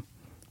pratar om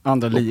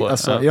andra liv.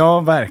 Alltså, ja,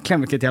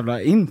 verkligen. Vilket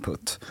jävla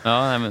input.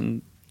 Ja,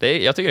 men...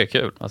 jag tycker det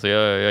är kul. Alltså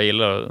jag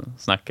gillar att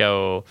snacka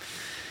och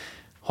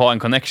ha en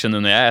connection nu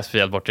när jag är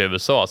speciellt bort i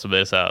USA, så blir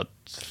det så här att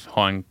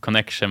ha en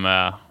connection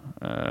med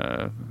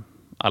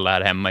alla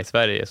här hemma i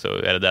Sverige, så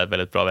är det ett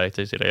väldigt bra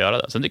verktyg till att göra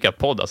det. Sen tycker jag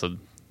podd, alltså,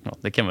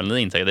 det kan väl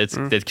ni intäga. Det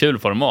är ett kul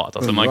format.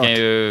 Alltså man kan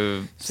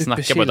ju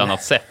snacka på ett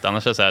annat sätt.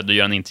 Annars är det så här, du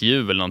gör en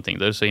intervju eller någonting,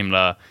 då är det så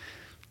himla...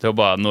 Du har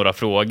bara några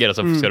frågor och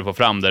så ska du få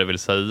fram det du vill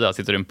säga.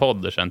 Sitter du i en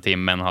podd och kör en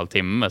timme, 1,5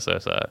 timme, så är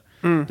det så här,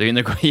 du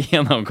hinner gå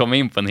igenom och komma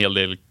in på en hel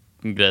del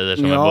grejer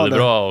som är både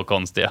bra och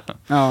konstiga.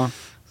 Ja,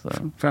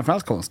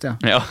 framförallt konstiga.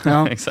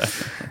 Ja,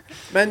 exakt.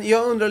 Men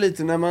jag undrar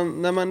lite,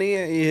 när man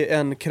är i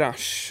en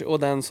krasch och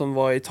den som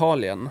var i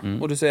Italien,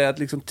 och du säger att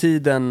liksom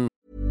tiden...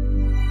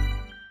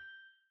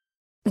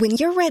 When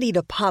you're ready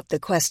to pop the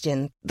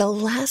question, the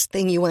last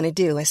thing you want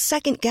to do is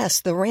second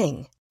guess the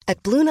ring.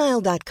 At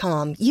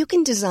BlueNile.com you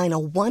can design a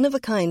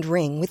one-of-a-kind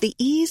ring with the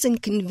ease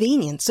and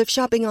convenience of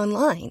shopping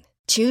online.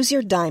 Choose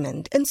your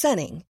diamond and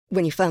setting.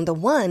 When you find the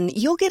one,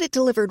 you'll get it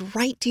delivered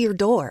right to your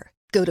door.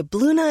 Go to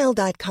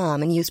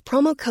BlueNile.com and use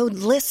promo code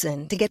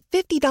LISTEN to get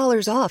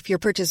 $50 off your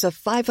purchase of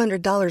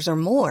 $500 or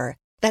more.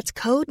 That's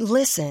code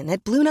LISTEN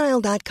at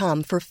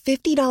BlueNile.com for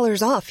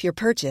 $50 off your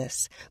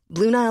purchase.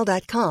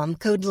 BlueNile.com,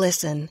 code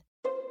LISTEN.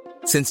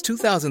 Since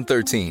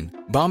 2013,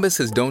 Bombas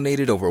has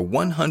donated over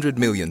 100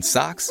 million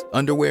socks,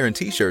 underwear, and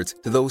T-shirts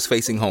to those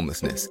facing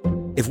homelessness.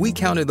 If we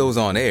counted those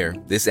on air,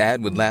 this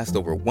ad would last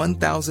over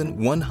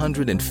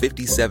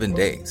 1,157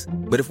 days.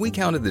 But if we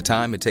counted the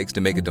time it takes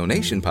to make a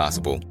donation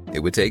possible,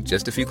 it would take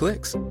just a few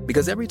clicks.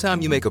 Because every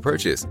time you make a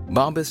purchase,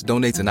 Bombas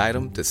donates an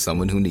item to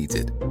someone who needs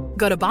it.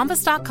 Go to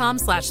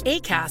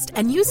bombas.com/ACAST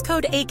and use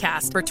code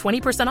ACAST for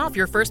 20% off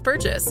your first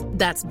purchase.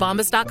 That's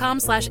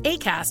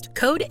bombas.com/ACAST,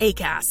 code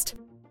ACAST.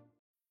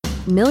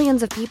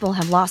 Millions of people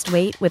have lost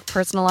weight with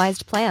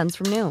personalized plans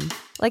from Noom.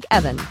 Like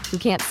Evan, who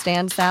can't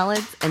stand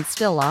salads and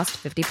still lost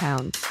 50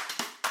 pounds.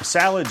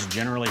 Salads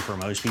generally for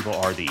most people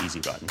are the easy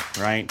button,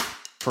 right?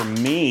 For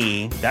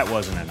me, that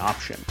wasn't an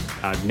option.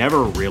 I never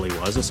really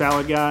was a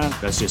salad guy.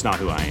 That's just not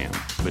who I am.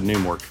 But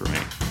Noom worked for me.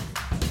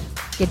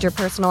 Get your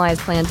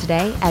personalized plan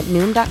today at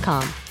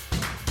Noom.com.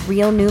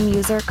 Real Noom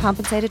user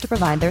compensated to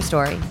provide their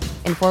story.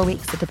 In 4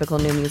 weeks, the typical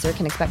Noom user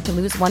can expect to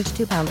lose 1 to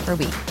 2 pounds per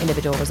week.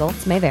 Individual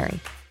results may vary.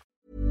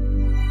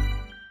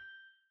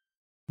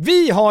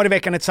 Vi har i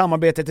veckan ett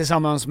samarbete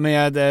tillsammans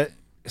med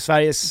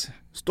Sveriges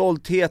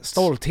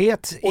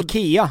stolthet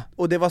IKEA.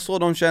 Och det var så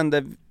de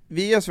kände.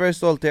 Vi är Sveriges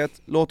stolthet,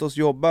 låt oss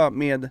jobba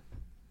med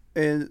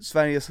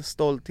Sveriges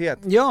stolthet.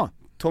 Ja.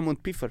 Tom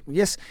und Piffer.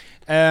 Yes.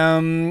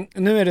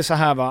 Nu är det så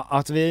här va,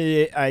 att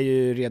vi är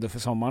ju redo för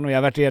sommaren och jag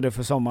har varit redo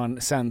för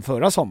sommaren sedan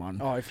förra sommaren.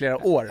 Ja, i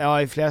flera år.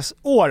 Ja, i flera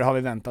år har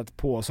vi väntat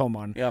på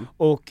sommaren. Ja.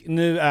 Och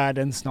nu är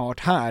den snart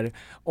här.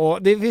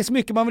 Och det finns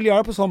mycket man vill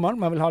göra på sommaren.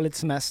 Man vill ha lite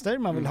semester,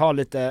 man vill ha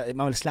lite,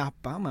 man vill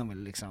slappa, man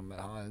vill liksom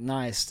ha ett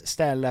nice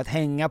ställe att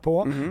hänga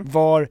på.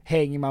 Var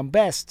hänger man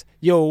bäst?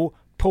 Jo,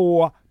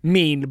 på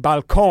min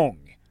balkong.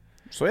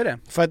 Så är det.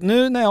 För att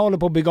nu när jag håller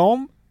på att bygga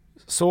om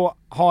så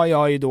har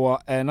jag ju då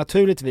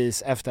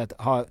naturligtvis efter att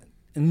ha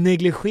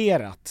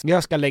negligerat.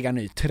 Jag ska lägga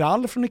ny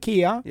trall från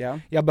IKEA. Yeah.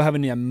 Jag behöver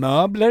nya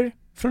möbler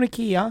från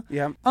IKEA.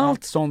 Yeah.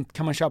 Allt sånt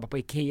kan man köpa på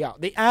IKEA.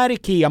 Det är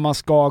IKEA man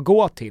ska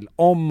gå till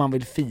om man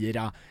vill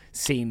fira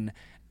sin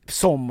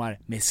sommar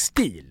med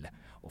stil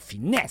och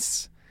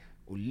finess.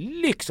 Och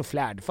lyx och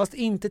flärd, fast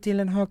inte till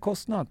en hög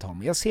kostnad,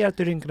 Tom. Jag ser att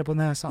du rynkade på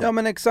näsan. Ja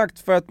men exakt,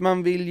 för att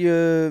man vill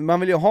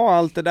ju ha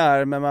allt det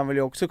där, men man vill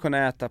ju också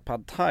kunna äta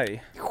pad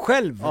thai.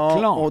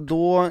 Självklart. Ja, och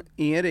då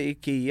är det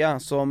IKEA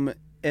som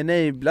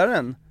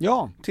enablaren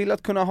till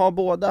att kunna ha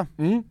båda.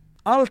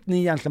 Allt ni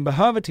egentligen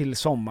behöver till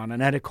sommaren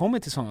när det kommer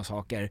till sådana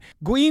saker.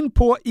 Gå in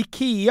på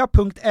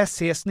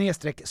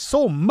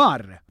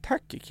ikea.se/sommar.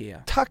 Tack IKEA.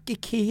 Tack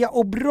IKEA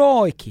och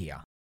bra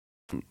IKEA.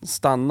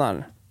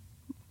 Stannar.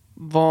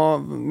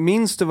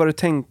 Minns du vad du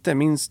tänkte?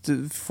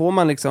 Får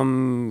man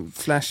liksom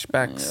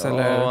flashbacks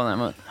eller? Nej,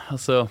 men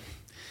alltså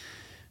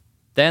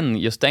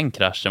just den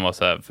kraschen var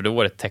så här, för då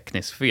var det ett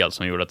tekniskt fel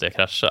som gjorde att jag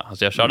kraschade.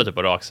 Alltså jag körde typ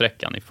på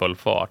raksträckan i full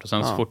fart och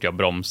sen så fort jag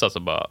bromsade så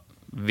bara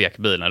vek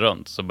bilen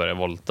runt så började jag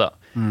volta.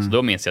 Så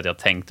då minns jag att jag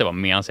tänkte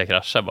medan jag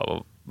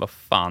kraschade vad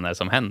fan är det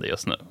som händer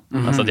just nu?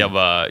 Alltså att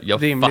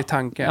jag rimlig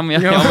tanke. Ja,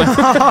 men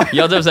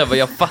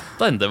jag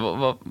fattar inte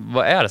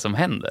vad är det som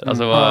händer?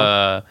 Alltså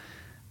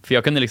för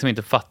jag kunde liksom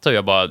inte fatta hur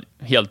jag bara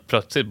helt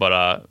plötsligt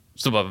bara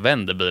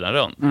vände bilen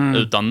runt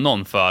utan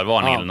någon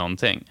förvarning eller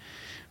någonting.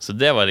 Så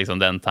det var liksom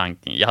den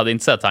tanken. Jag hade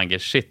inte sett tanken,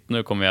 shit,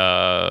 nu kommer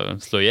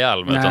jag slå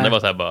ihjäl mig. Utan det var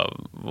så här bara,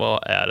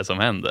 vad är det som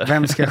händer?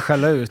 Vem ska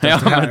skälla ut? Ja,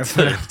 men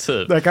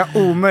typ. Det kan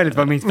omöjligt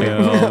vara mitt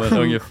fel. Ja, men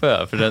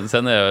ungefär. För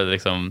sen är det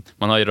liksom,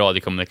 man har ju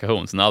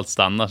radiokommunikation. Så när allt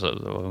stannar så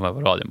var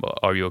radion bara,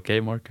 are you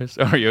okay, Marcus?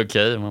 Are you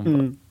okay? Man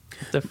bara,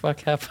 what the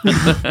fuck happened?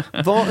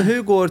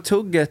 Hur går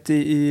tugget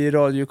i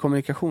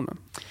radiokommunikationen?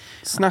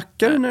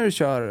 Snackar du när du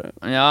kör?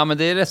 Ja, men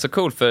det är rätt så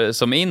coolt för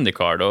som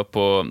IndyCar då,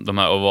 på de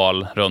här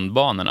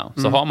oval-rundbanorna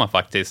så har man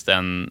faktiskt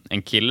en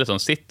kille som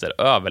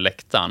sitter över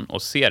läktaren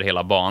och ser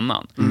hela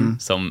banan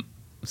som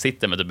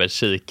sitter med typ en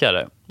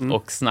kikare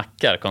och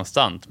snackar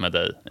konstant med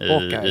dig i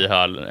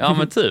ja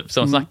men typ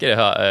som snackar i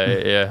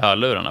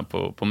hörlurarna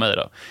på mig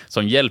då,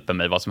 som hjälper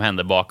mig vad som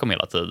händer bakom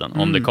hela tiden.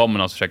 Om det kommer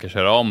någon som försöker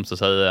köra om så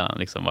säger jag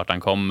liksom vart han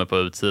kommer på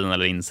utsidan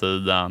eller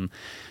insidan,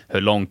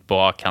 hur långt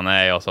bak han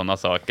är och sådana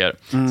saker.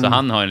 Så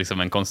han har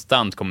liksom en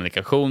konstant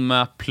kommunikation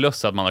med,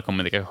 plus att man har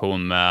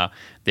kommunikation med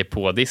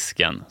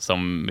depådisken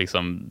som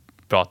liksom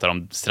pratar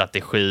om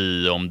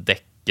strategi, om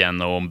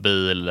däcken och om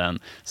bilen.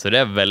 Så det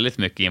är väldigt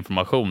mycket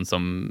information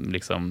som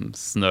liksom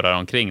snurrar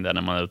omkring där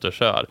när man är ute och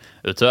kör.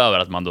 Utöver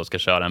att man då ska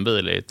köra en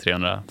bil i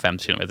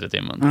 350 km i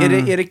timmen.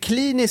 Är det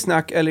kliniskt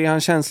snack eller är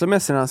han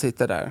känslomässig när han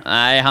sitter där?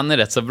 Nej, han är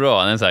rätt så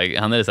bra. Han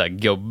är så här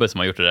gubbe som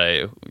har gjort det där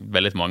i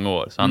väldigt många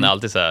år. Så han är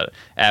alltid så här,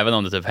 även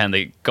om det typ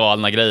händer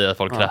galna grejer att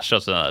folk kraschar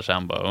och sådär, så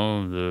han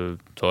bara, du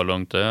tar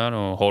lugnt där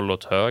och håll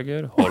åt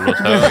höger.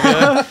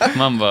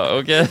 Man bara,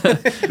 okej.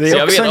 Så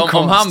jag vet,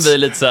 om han blir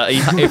lite så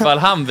här, ifall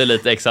han blir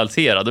lite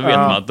exalterad, då vet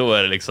man att då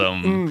är det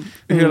liksom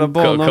hela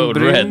banan Code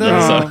Red.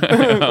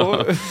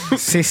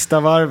 Sista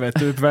varvet,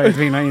 du är på väg att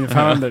vinna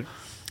införande.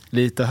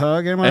 Lite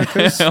höger,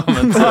 Marcus. Ja,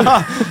 men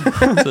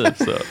typ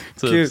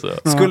så.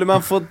 Skulle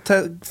man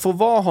få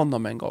vara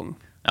honom en gång?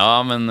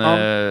 Ja, men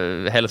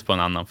helst på en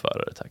annan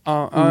förare, tack.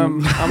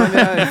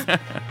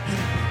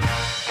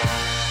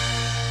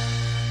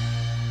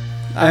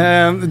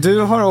 Men du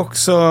har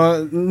också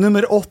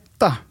nummer 8.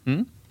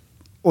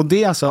 Och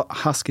det är alltså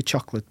Husky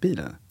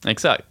Chocolate-bilen.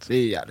 Exakt. Det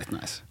är jävligt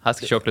nice.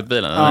 Husky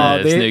Chocolate-bilen, den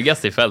är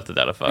snyggast i fältet i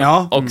alla fall.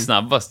 Ja. Och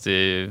snabbast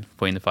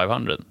på Indy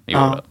 500 i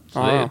år.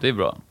 Så det är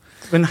bra.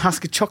 Men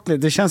Husky Chocolate,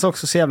 det känns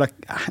också så jävla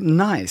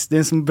nice. Det är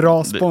en sån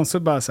bra sponsor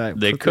bara så här.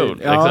 Det är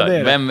cool, exakt. Det är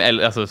det. Vem,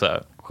 alltså så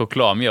här,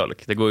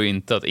 chokladmjölk. Det går ju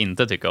inte att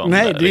inte tycka om.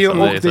 Nej, det är ju,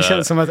 liksom, det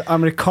känns som att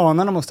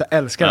amerikanerna måste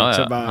älska det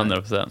också.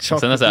 100%.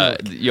 Sen är så här,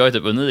 jag är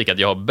typ unik att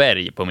jag har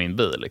berg på min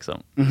bil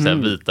liksom. Så här,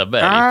 vita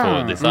berg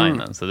på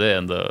designen. Så det är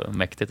ändå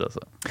mäktigt alltså.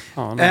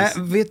 Nice.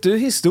 Vet du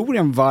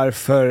historien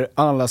varför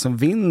alla som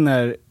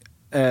vinner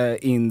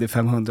Indy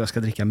 500 ska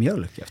dricka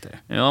mjölk efter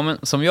det? Ja, men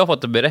som jag har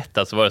fått det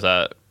berättat så var det så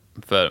här,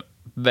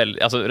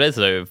 alltså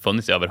racet har ju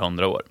funnits i över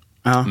 100 år.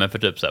 Men för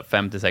typ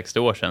 50-60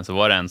 år sedan så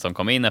var det en som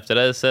kom in efter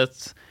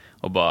racet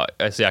och bara,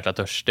 jag är så jäkla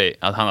törstig,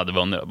 att han hade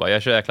vunnit och bara, jag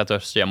är så jäkla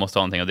törstig, jag måste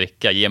ha någonting att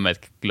dricka, ge mig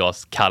ett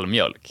glas kall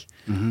mjölk.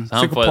 Så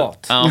han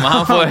psykopat.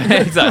 Han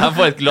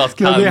får ett glas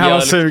kall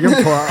mjölk,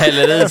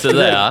 häller i sig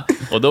det,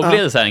 och då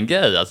blev det så här en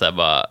grej, alltså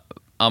bara,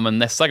 ja, men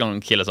nästa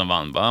gång kille som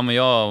vann bara, ja, men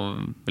jag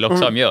vill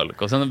också ha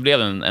mjölk. Och sen blev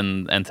det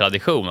en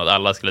tradition att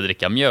alla skulle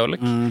dricka mjölk.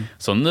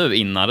 Så nu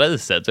innan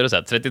racet, så är det så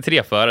här,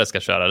 33 förare ska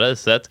köra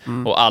racet.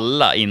 Och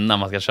alla innan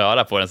man ska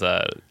köra får så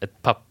här,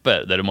 ett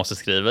papper där du måste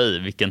skriva i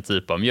vilken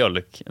typ av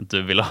mjölk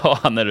du vill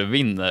ha när du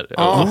vinner.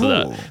 Och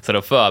så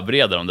då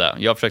förbereder de det.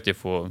 Jag försökte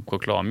få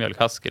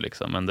chokladmjölk, husky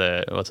liksom, men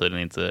det var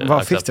tydligen inte vad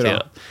accepterat. fick du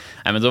då?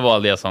 Nej, men då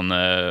valde jag sån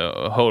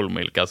whole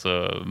milk,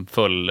 alltså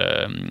full,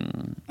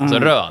 alltså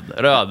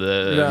röd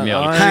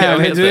mjölk. Nej,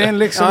 men du är en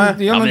liksom, men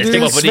du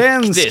är en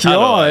svensk,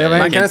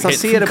 man kan nästan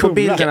se det på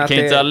bilden att kan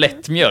inte ha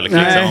lättmjölk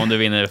liksom, om du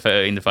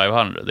vinner Indy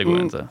 500, det går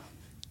inte.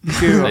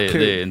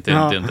 Det är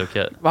inte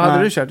okej. Vad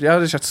hade du kört? Jag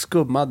hade kört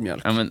skummad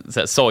mjölk. Ja, men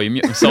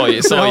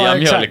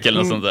sojamjölk eller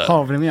något sånt där.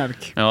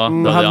 Havremjölk. Ja,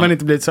 då hade man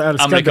inte blivit så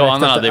älskad.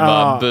 Amerikanerna hade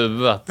bara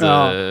buat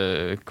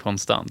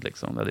konstant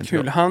liksom. Det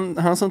kul.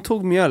 Han som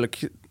tog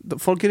mjölk,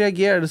 folk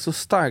reagerade så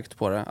starkt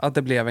på det att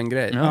det blev en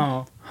grej.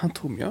 Ja. Han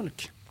tog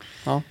mjölk.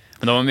 Ja.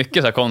 Men de har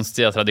mycket så här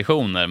konstiga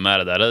traditioner med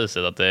det där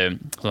racet. Att det är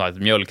som sagt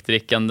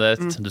mjölkdrickandet,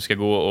 du ska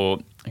gå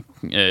och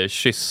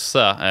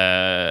kyssa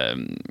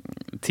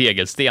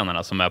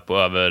tegelstenarna som är på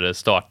över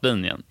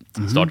startlinjen,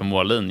 start- och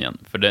mållinjen.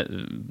 För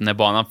när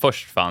banan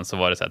först fanns så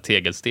var det så här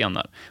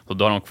tegelstenar. Och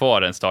då har de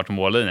kvar en start- och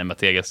mållinje med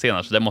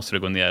tegelstenar, så det måste du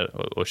gå ner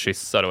och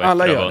kyssa då.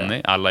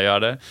 Alla gör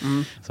det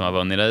som har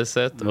vunnit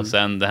racet. Och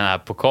sen den här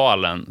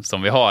pokalen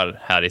som vi har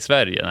här i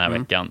Sverige den här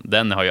veckan,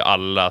 den har ju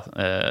alla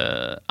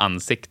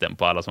ansikten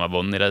på alla som har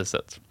vunnit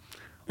racet.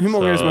 Hur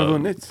många är det som har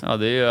vunnit? Ja,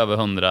 det är ju över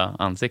 100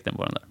 ansikten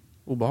på den där.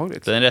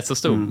 Obehagligt. Det är en rätt så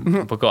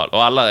stor pokal.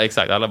 Och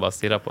alla bara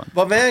stirrar på den.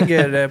 Vad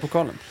väger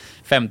pokalen?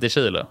 50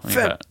 kilo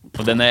ungefär.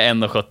 Och den är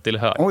 1,70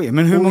 hög. Oj,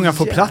 men hur många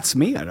får plats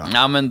med då?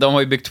 Ja, men de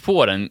har ju byggt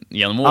på den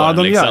genom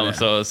åren.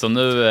 Liksom. Så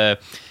nu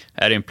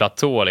är det en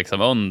platå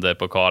liksom under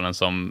pokalen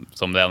som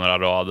det är några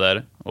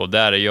rader. Och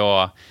där är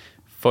jag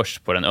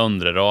först på den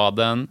undre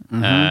raden.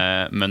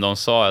 Men de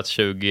sa att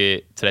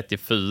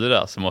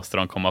 2034 så måste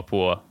de komma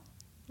på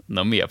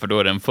något mer, för då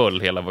är den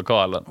full hela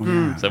vokalen.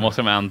 Så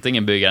måste de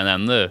antingen bygga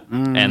den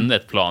ännu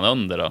ett plan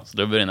under då, så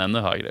då blir den ännu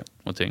högre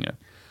och tyngre.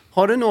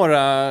 Har du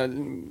några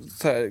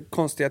så här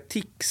konstiga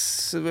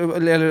tics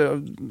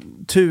eller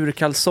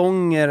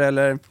turkalsonger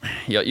eller?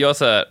 Jag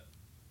så här,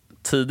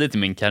 tidigt i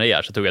min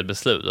karriär så tog jag ett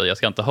beslut att jag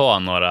ska inte ha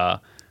några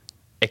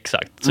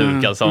exakt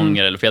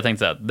turkalsonger eller, för jag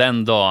tänkte så här,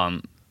 den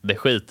dagen det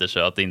skiter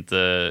sig att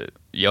inte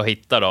jag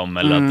hittar dem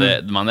eller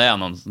att man är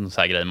någon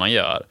så här grej man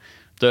gör,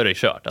 då är det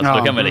kört. Alltså,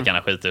 då kan man lika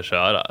gärna skita och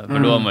köra. För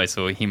då är man ju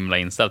så himla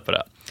inställd på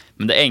det.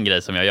 Men det är en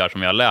grej som jag gör,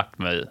 som jag har lärt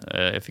mig.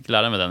 Jag fick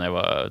lära mig den när jag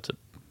var typ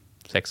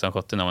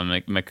 16-17 när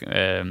jag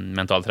var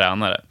mental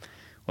tränare.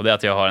 Och det är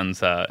att jag har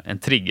en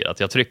trigger. Att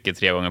jag trycker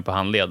 3 gånger på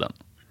handleden.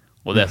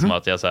 Och det är som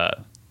att jag så här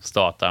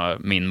startar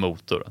min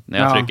motor. När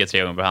jag trycker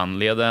 3 gånger på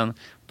handleden,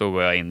 då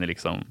går jag in i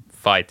liksom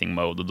fighting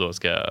mode och då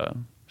ska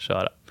jag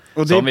köra.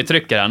 Och så om vi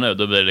trycker här nu,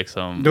 då blir det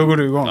liksom... Då går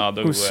du igång. Ja,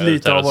 då går jag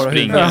ut och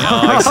springer.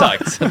 Ja,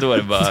 exakt. Då är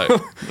det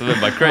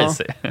bara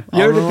crazy.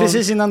 Gör du det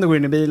precis innan du går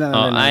in i bilen?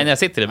 Ja, nej, när jag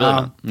sitter i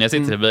bilen. När jag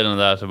sitter i bilen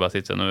där så bara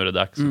sitter jag, nu är det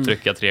dags. Så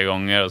trycker jag 3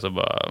 gånger och så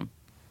bara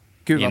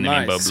Gud, in i min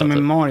bubbla. Som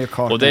en Mario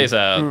Kart. Och det är så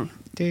här...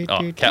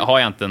 Ja, har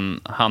jag inte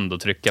en hand att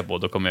trycka på,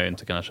 då kommer jag ju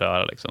inte kunna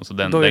köra liksom. Så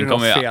den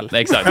kommer jag,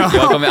 exakt.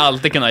 Jag kommer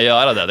alltid kunna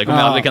göra det. Det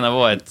kommer aldrig kunna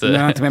vara ett... Jag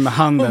har inte med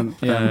handen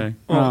igen.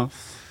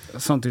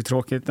 Sånt är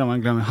tråkigt när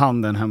man glömmer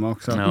handen hemma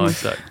också. Ja,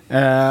 exakt.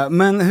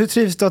 Men hur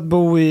trivs du att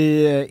bo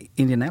i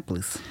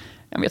Indianapolis?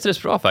 Ja, men jag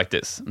trivs bra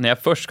faktiskt. När jag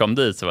först kom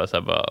dit så var jag så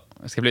här bara,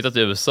 jag ska flytta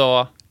till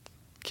USA,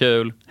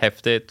 kul,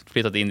 häftigt.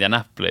 Flytta till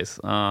Indianapolis,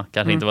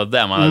 kanske inte var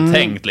det man hade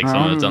tänkt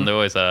liksom, utan det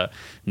var ju så här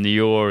New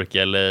York,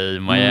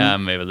 LA,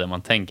 Miami, det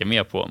man tänker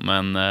mer på.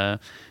 Men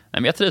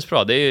jag trivs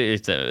bra. Det är ju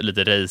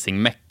lite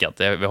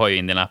racing-meckat. Vi har ju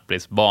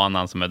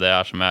Indianapolis-banan som är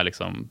där, som är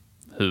liksom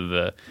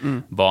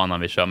huvudbanan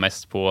vi kör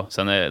mest på.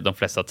 Sen är de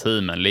flesta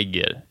teamen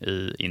ligger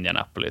i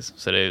Indianapolis.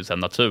 Så det är ju så här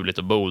naturligt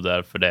att bo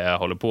där för det jag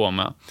håller på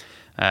med.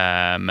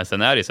 Men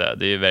sen är det så här,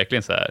 det är ju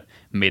verkligen så här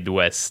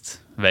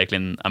Midwest,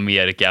 verkligen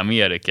Amerika.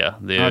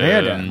 Det är det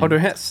är det. Har du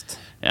häst?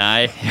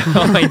 Nej,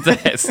 jag har inte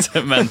häst,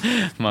 men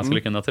man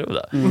skulle kunna tro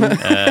det.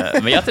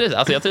 Men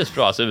jag trivs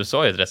bra. Alltså,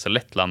 USA är ett rätt så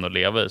lätt land att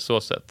leva i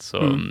så sätt.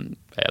 Så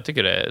jag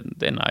tycker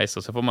det är nice.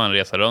 Och så får man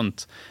resa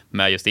runt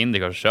med just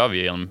IndyCar, så kör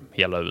vi genom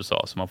hela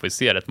USA. Så man får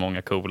se rätt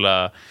många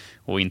coola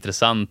och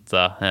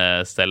intressanta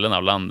ställen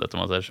av landet, om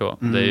man säger så.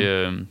 Det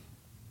är ju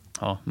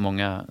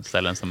många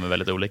ställen som är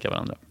väldigt olika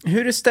varandra.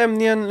 Hur är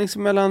stämningen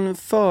liksom mellan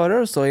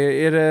förare och så?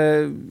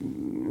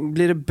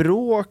 Blir det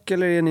bråk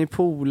eller är ni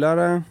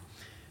polare?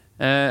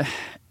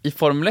 I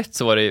Formel 1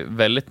 så var det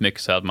väldigt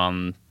mycket så att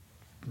man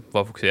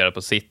var fokuserad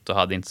på sitt och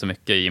hade inte så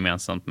mycket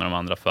gemensamt med de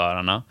andra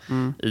förarna.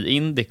 I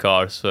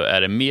IndyCar så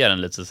är det mer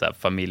en lite så här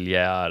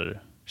familjär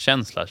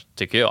känsla,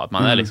 tycker jag. Att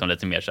man är liksom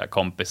lite mer så här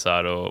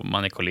kompisar och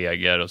man är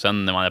kollegor, och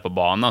sen när man är på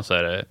banan så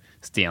är det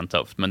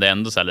stentufft. Men det är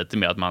ändå så här lite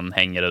mer att man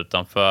hänger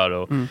utanför,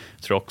 och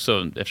jag tror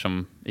också,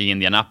 eftersom i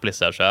Indianapolis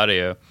där, så är det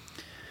ju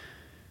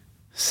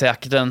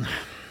säkert en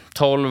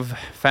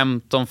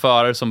 12-15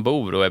 förare som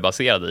bor och är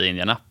baserade i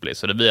Indianapolis.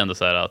 Så det blir ändå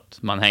så här att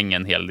man hänger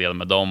en hel del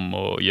med dem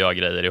och gör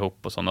grejer ihop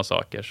och sådana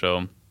saker.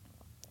 Så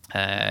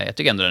jag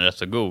tycker ändå det är en rätt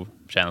så god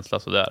känsla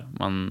så där.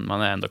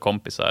 Man är ändå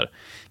kompisar.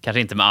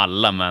 Kanske inte med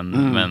alla,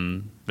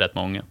 men rätt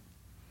många.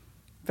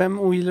 Vem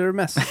ogillar du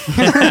mest?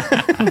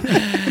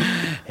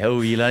 Jag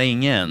ogillar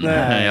ingen.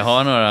 Nej. Jag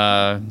har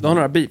några... Du har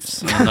några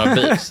beefs. Några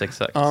beefs,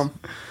 exakt. Ja.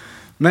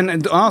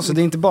 Men alltså,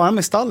 det är inte bara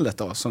med stallet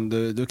då som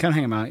du kan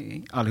hänga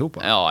med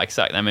allihopa? Ja,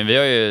 exakt. Nej, men vi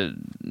har ju,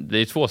 det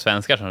är 2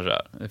 svenskar som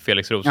kör.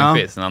 Felix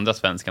Rosenqvist, den andra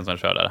svenskan som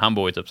kör där. Han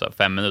bor ju typ så här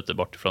 5 minuter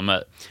bort från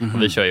mig.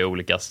 Och vi kör ju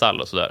olika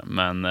stall och sådär.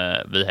 Men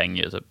vi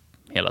hänger ju typ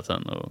hela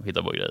tiden och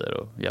hittar på grejer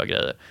och gör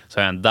grejer. Så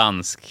har jag en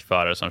dansk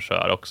förare som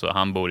kör också.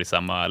 Han bor i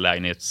samma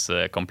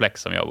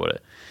lägenhetskomplex som jag bor i.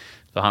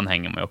 Så han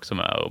hänger mig också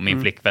med. Och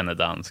min flickvän är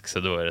dansk, så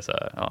då är det så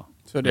här,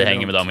 så vi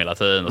hänger med dem hela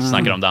tiden. Och så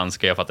snackar de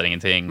danska, jag fattar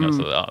ingenting. Och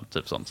så,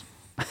 typ sånt.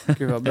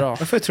 Gud vad bra.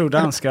 Varför tror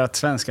danskar att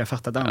svenskar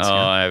fattar danska?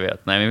 Ja, jag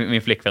vet. Nej,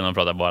 min flickvän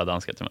pratar bara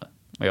danska till mig.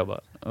 Och jag bara,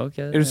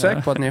 okej. Är du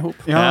säker på att ni är ihop?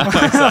 Ja.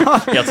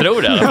 Exakt. Jag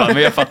tror det i alla fall,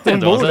 men jag fattar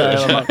inte vad hon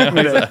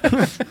säger.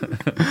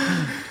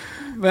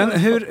 Men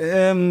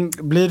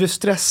hur blir du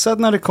stressad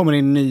när det kommer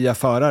in nya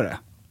förare?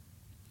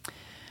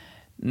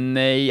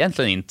 Nej,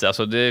 egentligen inte.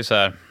 Alltså, det är så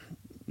här,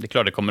 det är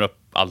klart det kommer upp,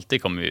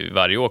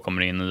 varje år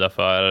kommer det in nya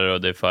förare,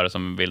 och det är förare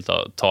som vill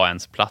ta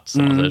ens plats,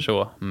 om man säger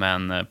så.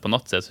 Men på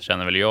något sätt så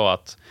känner väl jag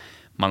att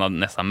man har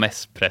nästan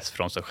mest press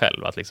från sig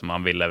själv, att liksom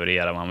man vill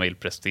leverera, man vill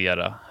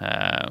prestera.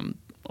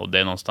 Och det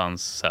är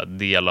någonstans så här,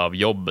 del av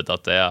jobbet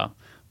att det är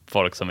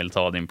folk som vill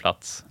ta din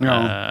plats.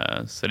 Ja.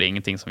 Så det är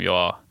ingenting som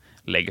jag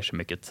lägger så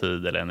mycket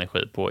tid eller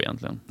energi på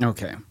egentligen.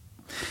 Okej.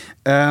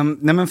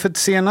 Nej, men för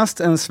senast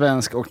en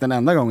svensk och den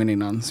enda gången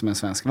innan som en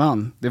svensk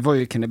vann, det var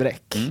ju Kenny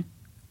Bräck.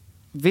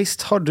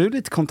 Visst har du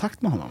lite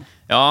kontakt med honom?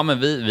 Ja, men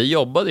vi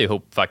jobbade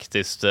ihop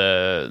faktiskt.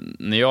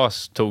 När jag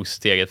tog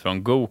steget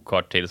från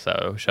go-kart till så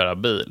här, att köra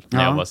bil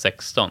när jag var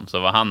 16, så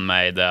var han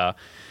med i det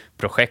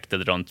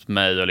projektet runt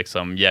mig och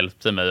liksom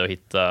hjälpte mig att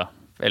hitta,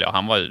 eller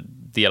han var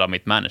del av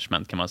mitt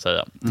management kan man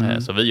säga.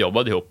 Så vi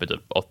jobbade ihop i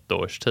typ 8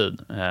 års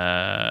tid.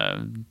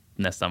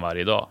 Nästan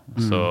varje dag.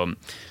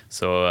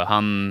 Så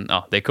han,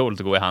 det är coolt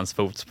att gå i hans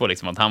fotspår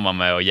liksom, att han var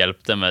med och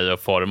hjälpte mig och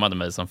formade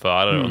mig som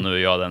förare, och nu är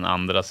jag den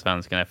andra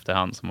svensken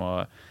efterhand som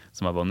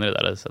har vunnit det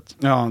där racet.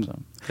 Ja. Så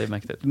det är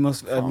mäktigt. Det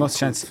måste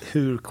kännas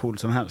hur coolt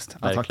som helst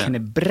att ha Kenny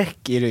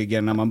Bräck i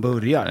ryggen när man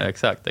börjar.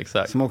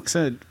 Exakt. Som också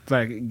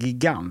är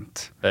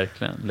gigant.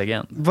 Verkligen,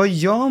 legend. Vad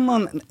gör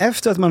man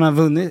efter att man har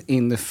vunnit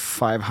Indy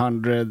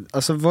 500?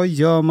 Alltså vad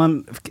gör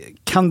man?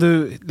 Kan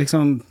du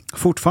liksom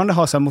fortfarande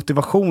ha så här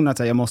motivation att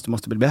jag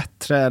måste bli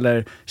bättre,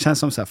 eller känns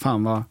som så här,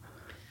 fan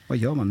vad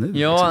gör man nu?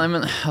 Ja, liksom? nej,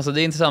 men alltså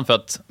det är intressant för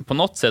att på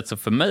något sätt så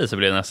för mig så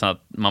blev det nästan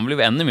att man blev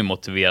ännu mer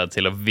motiverad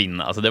till att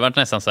vinna. Alltså det var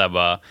nästan så här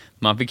bara,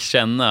 man fick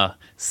känna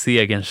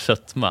segerns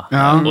sötma.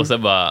 Och så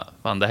bara,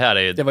 fan det här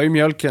är ju... Det var ju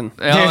mjölken.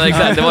 Ja,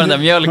 exakt. Det var den där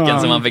mjölken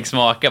som man fick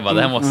smaka. Bara,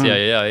 det här måste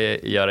jag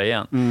göra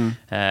igen.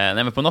 Nej,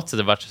 men på något sätt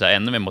var det så här,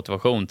 ännu mer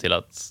motivation till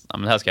att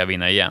men här ska jag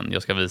vinna igen.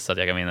 Jag ska visa att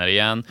jag kan vinna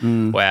igen.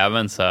 Och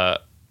även så här,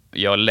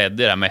 jag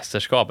ledde det här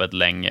mästerskapet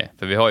länge.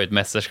 För vi har ju ett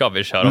mästerskap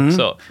vi kör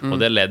också. Och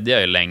det ledde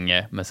jag ju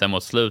länge. Men sen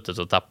mot slutet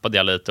så tappade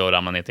jag lite och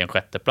ramlade ner till en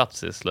 6:e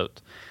plats i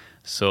slut.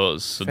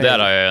 Så där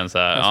har jag en så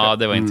här,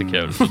 det var inte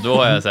kul. Så då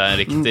har jag så här en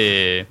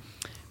riktig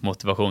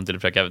motivation till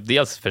att försöka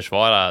dels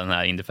försvara den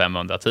här Indy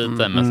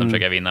 500-titeln, men sen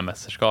försöka vinna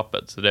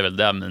mästerskapet. Så det är väl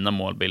där mina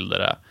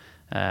målbilder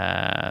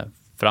är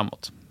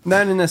framåt.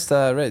 När är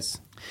nästa race?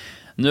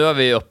 Nu har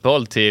vi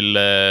uppehåll till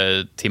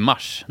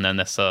mars när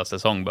nästa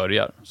säsong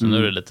börjar. Så nu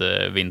är det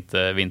lite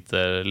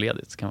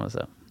vinterledigt kan man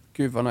säga.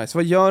 Gud vad nice.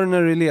 Vad gör du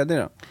när du är ledig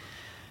då?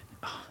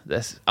 Det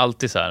är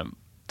alltid så här,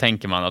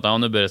 tänker man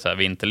att nu blir det så här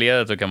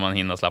vinterledigt, så kan man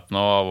hinna slappna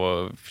av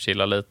och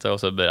chilla lite, och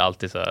så blir det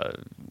alltid så här,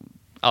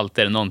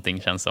 alltid är det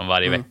någonting känns som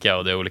varje vecka,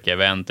 och det är olika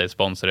event, det är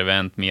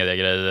sponsorevent,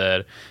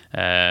 mediegrejer,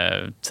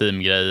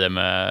 teamgrejer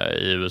med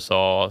i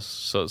USA,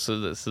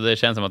 så det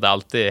känns som att det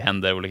alltid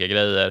händer olika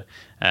grejer,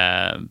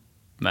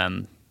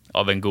 men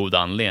av en god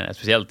anledning,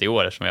 speciellt i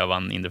år som jag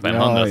vann Indy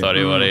 500 så har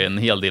det varit en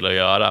hel del att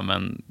göra,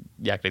 men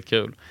jäkligt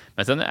kul.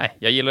 Men sen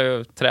jag gillar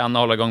ju att träna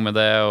och hålla igång med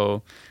det,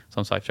 och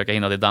som sagt försöka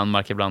hinna till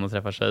Danmark ibland och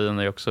träffa tjejen,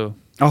 det är också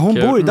hon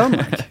kul. Bor i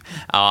Danmark?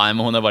 Ja, men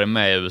hon har varit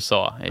med i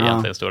USA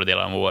egentligen stora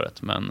delar av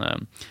året, men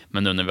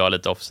nu när vi har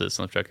lite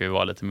off-season försöker vi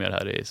vara lite mer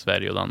här i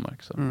Sverige och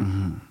Danmark. Så.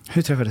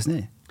 Hur träffades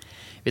ni?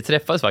 Vi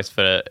träffades faktiskt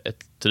för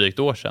ett drygt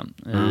år sedan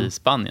i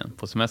Spanien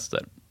på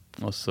semester.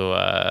 Och så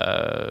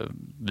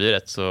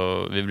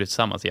vi blev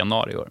tillsammans i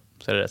januari i år.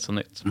 Så är det rätt så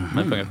nytt. Men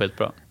det funkar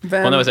skitbra. Hon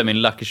är väl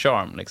min lucky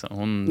charm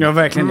liksom. Ja,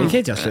 verkligen. Det kan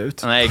inte jag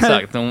slut. Nej,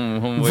 exakt.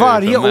 Hon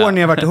varje år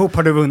ni har varit ihop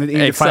har du vunnit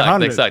Indy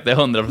 500. Exakt. Det är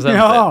 100%.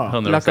 Ja,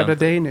 100%. Luck of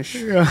the Danish.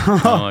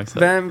 Ja,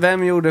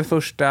 Vem gjorde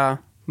första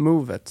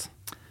movet?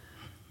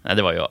 Nej,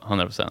 det var jag.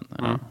 100%.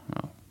 Ja.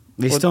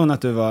 Visste hon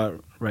att du var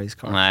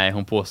racecar? Nej,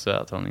 hon påstod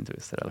att hon inte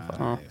visste det i alla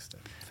fall.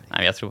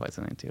 Nej, jag tror faktiskt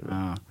att hon inte gjorde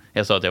det.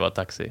 Jag sa att jag var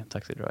taxi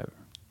driver.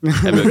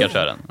 Jag brukar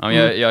köra den.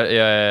 Jag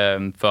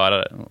är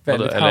förare.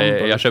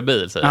 Eller jag kör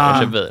bil, säger jag.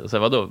 Jag kör bil. Så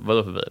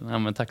vadå för bil? Ja,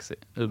 men taxi.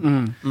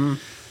 Men,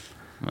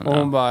 och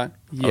hon bara,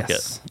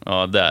 yes. Okay.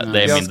 Ja, det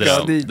är min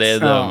dröm. Det är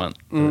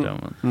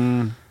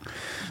drömmen.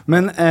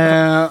 Men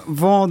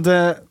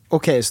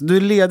okej, så du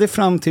är ledig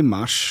fram till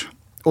mars.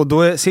 Och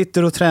då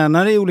sitter du och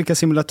tränar i olika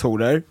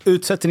simulatorer.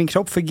 Utsätter din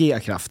kropp för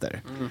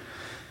G-krafter.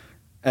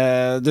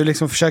 Du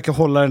liksom försöker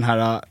hålla den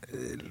här,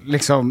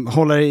 liksom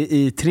hålla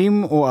i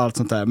trim och allt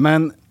sånt där.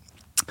 Men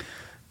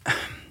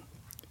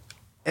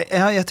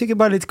jag tycker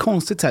bara det är lite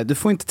konstigt så här. Du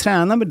får inte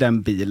träna med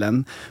den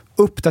bilen.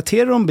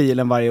 Uppdaterar de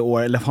bilen varje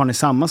år eller har ni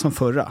samma som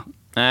förra?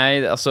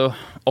 Nej, alltså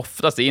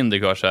oftast i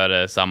IndyCar så är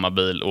det samma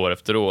bil år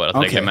efter år.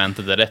 Att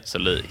reglementet är rätt så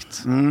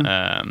likt.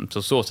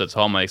 Så sätt så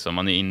har man liksom,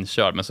 man är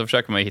inkörd. Men så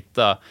försöker man ju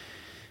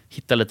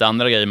hitta lite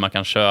andra grejer man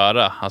kan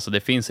köra. Alltså det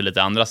finns ju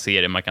lite andra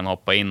serier man kan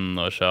hoppa in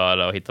och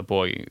köra och hitta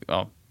på,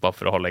 bara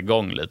för att hålla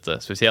igång lite.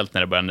 Speciellt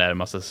när det börjar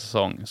närma sig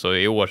säsong. Så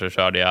i år så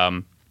körde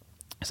jag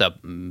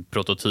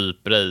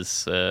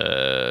prototyprace,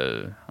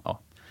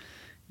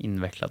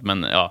 invecklat,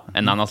 men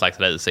en annan slags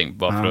racing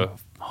bara för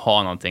att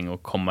ha någonting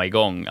och komma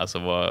igång, alltså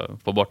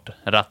få bort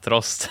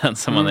rattrosten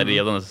så man är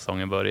redo när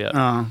säsongen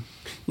börjar.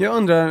 Jag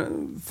undrar,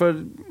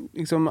 för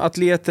liksom,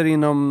 atleter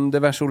inom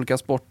diverse olika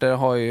sporter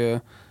har ju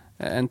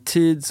en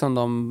tid som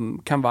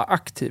de kan vara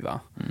aktiva.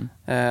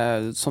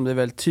 Som det är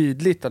väldigt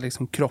tydligt att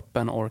liksom,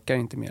 kroppen orkar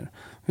inte mer.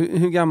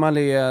 Hur gammal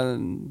är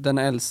den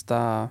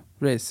äldsta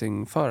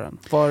racingföraren?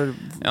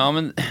 Ja,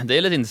 men det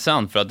är lite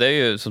intressant för att det är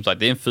ju som sagt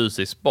det är en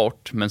fysisk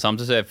sport, men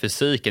samtidigt så är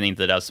fysiken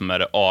inte det som är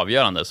det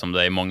avgörande som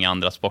det är i många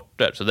andra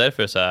sporter. Så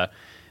därför är det så här,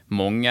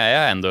 många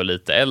är ändå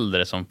lite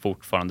äldre som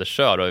fortfarande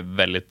kör och är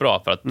väldigt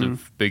bra för att du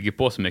bygger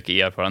på så mycket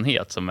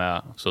erfarenhet som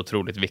är så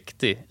otroligt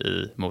viktig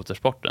i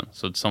motorsporten.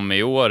 Så som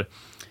i år,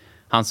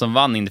 han som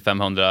vann Indy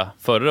 500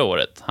 förra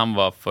året, han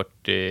var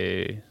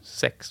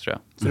 46 tror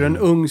jag. Så du är en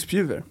ung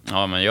spjuver?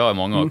 Ja, men jag är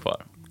många år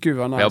kvar. Gud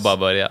vad nice. Jag har bara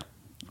börjat.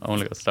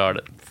 Only got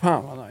started.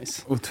 Fan vad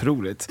nice.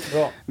 Otroligt.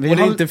 Bra. Och det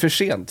är inte för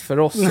sent för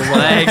oss.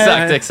 Nej,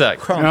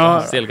 exakt.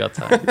 Still got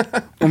time.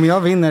 Om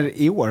jag vinner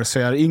i år så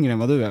är jag yngre än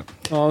vad du är.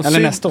 Ja, eller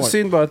nästa år.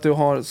 Synd bara att du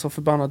har så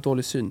förbannat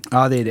dålig syn.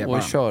 Ja, det är det.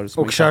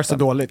 Och kör så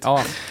dåligt.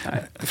 Ja.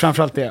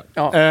 Framförallt det.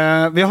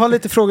 Ja. Vi har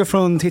lite frågor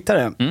från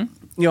tittare.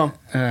 Ja,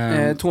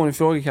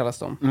 Tony-frågor kallas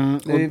de.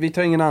 Vi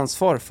tar ingen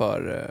ansvar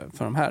för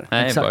de här.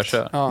 Nej, exakt. bara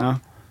kör. Ja.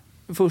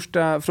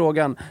 Första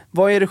frågan.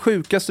 Vad är det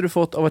sjukaste du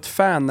fått av ett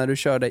fan när du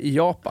körde i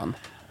Japan?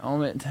 Ja,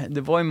 men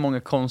det var ju många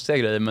konstiga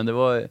grejer, men det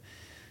var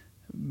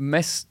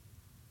mest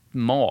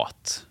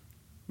mat.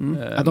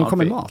 De kom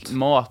med mat?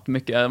 Mat,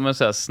 mycket, men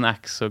så här,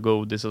 snacks och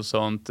godis och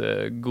sånt.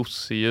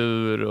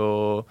 Gosedjur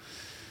och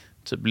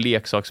typ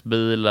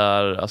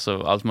leksaksbilar,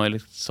 alltså allt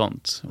möjligt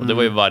sånt. Och det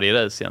var ju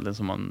varje race egentligen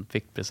som man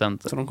fick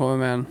presenter. Så de kommer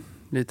med en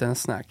liten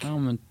snack? Ja,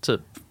 men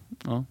typ.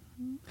 Ja.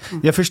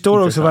 Jag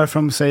förstår också varför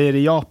de säger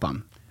i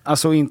Japan.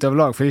 Alltså inte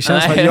överlag, för det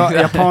känns som att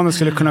japaner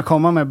skulle kunna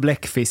komma med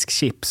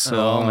bläckfiskchips.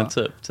 Ja, men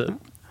typ.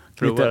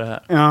 Prova det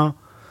här. Ja.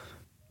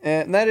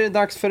 När är det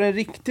dags för en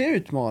riktig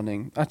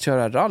utmaning att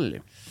köra rally?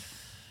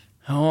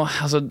 Ja,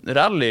 alltså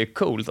rally är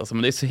coolt alltså,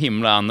 men det är så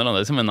himla annorlunda.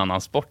 Det är som en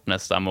annan sport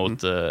nästan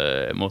mot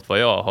vad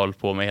jag har hållit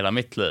på med hela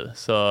mitt liv.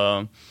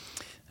 Så,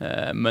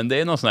 men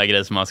det är någon sån här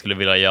grej som man skulle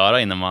vilja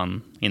göra innan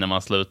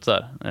man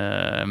slutar.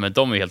 Men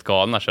de är helt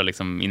galna, kör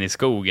liksom in i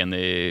skogen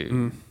i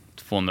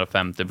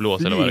 250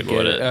 blås eller vad det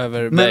går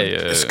i.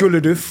 Men skulle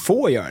du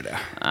få göra det?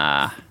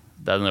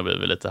 Det hade nog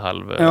blivit lite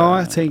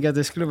jag tänker att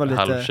det skulle vara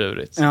lite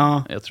halvtjurigt.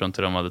 Ja. Jag tror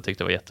inte de hade tyckt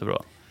det var jättebra.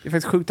 Det är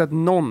faktiskt sjukt att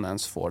någon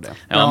ens får det.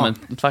 Ja.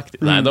 Men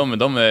faktiskt. Nej,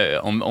 de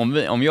är,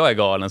 om jag är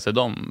galen så är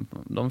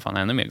de fan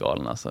ännu mer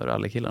galna, alltså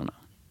rallykillarna.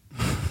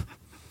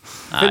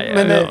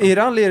 Men i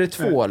rally är det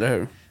 2, eller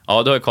hur?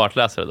 Ja, du har ju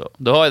kartläsare då.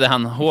 Du har ju det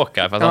han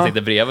Håkar, för att han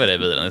sitter bredvid dig i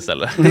bilen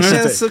istället. Det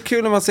känns så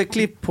kul när man ser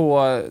klipp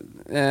på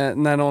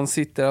när någon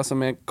sitter alltså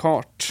med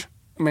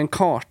en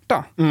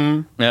karta.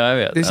 Ja, jag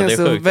vet. Det känns det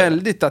är så sjukt,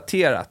 väldigt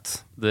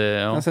daterat.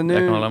 Alltså nu,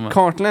 jag kan hålla med.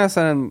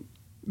 Kartläsaren,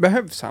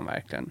 behövs han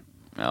verkligen?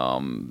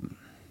 Ja,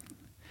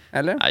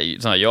 eller?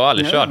 Nej, jag har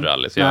aldrig kört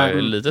rally, så jag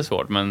är lite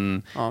svårt.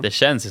 Men det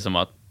känns ju som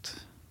att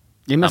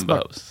det är mest han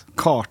behövs.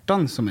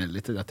 Kartan som är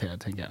lite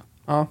daterad, tänker jag.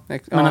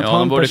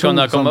 de borde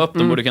kunna komma upp,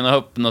 de borde kunna ha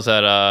upp något så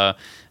här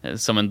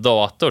som en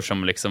dator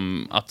som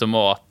liksom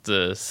automat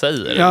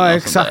säger. Ja,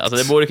 exakt. Alltså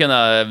det borde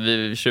kunna,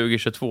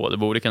 2022, det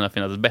borde kunna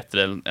finnas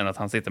bättre än att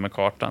han sitter med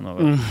kartan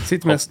och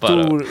sitter med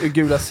stor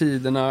gula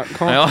sidorna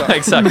karta. Ja,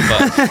 exakt.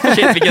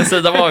 Shit, vilken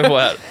sida var vi på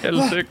här?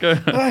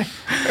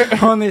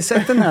 Har ni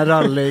sett den här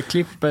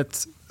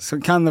rallyklippet?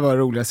 Så kan det vara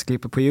roligaste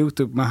klippet på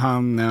YouTube med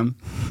han,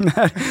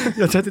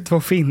 jag tror att det är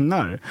 2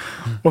 finnar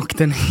och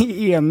den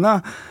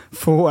ena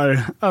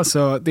får,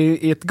 alltså det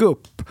är ett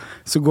gupp,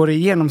 så går det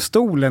igenom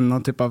stolen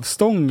någon typ av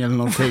stång eller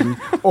någonting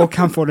och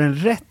han får den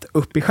rätt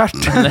upp i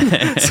stjärten.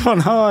 Så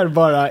han hör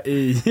bara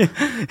i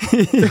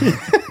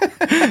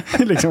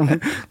liksom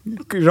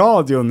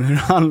radion hur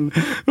han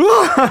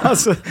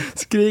alltså,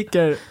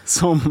 skriker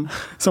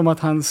som att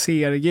han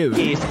ser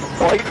Gud.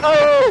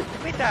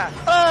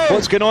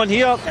 What's going on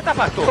here? Oh,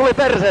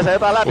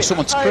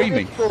 someone's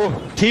screaming.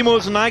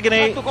 Timo's in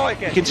agony.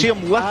 You can see him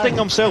lifting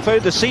himself out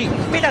of the seat.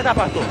 We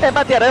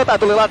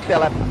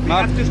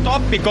have to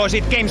stop because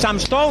it came some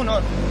stone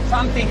or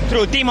something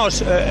through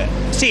Timo's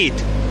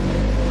seat.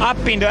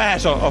 Up in the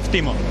ass of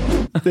Timo.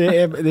 Det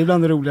är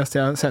bland det roligaste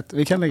jag har sett.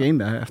 Vi kan lägga in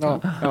det här efter.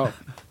 Ja.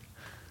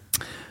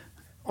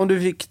 Om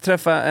du fick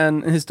träffa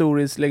en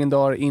historisk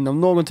legendar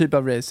inom någon typ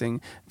av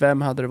racing,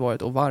 vem hade det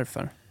varit och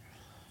varför?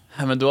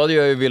 Ja, men då hade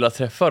jag ju velat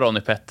träffa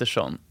Ronnie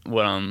Pettersson,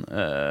 våran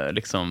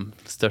liksom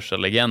största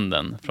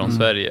legenden från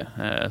Sverige,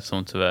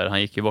 som tyvärr,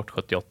 han gick ju bort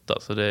 78,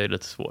 så det är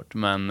lite svårt,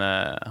 men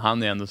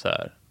han är ändå så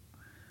här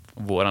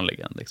våran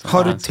legend liksom.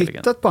 Har du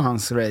tittat på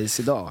hans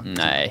race idag?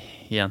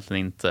 Nej,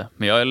 egentligen inte,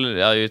 men jag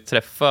har ju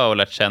träffat och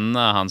lärt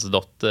känna hans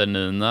dotter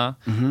Nina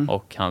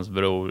och hans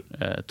bror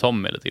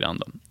Tommy lite grann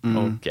då.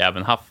 Och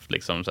även haft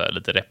liksom så här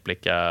lite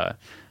replika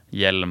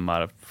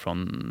hjälmar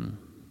från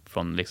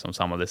liksom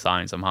samma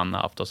design som han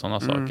har haft och sådana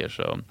saker,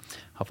 så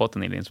har fått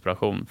en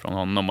inspiration från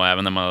honom. Och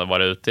även när man har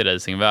varit ute i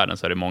racingvärlden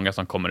så är det många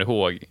som kommer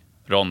ihåg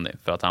Ronnie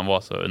för att han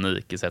var så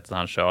unik i sättet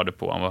han körde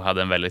på. Han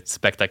hade en väldigt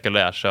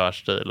spektakulär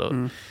körstil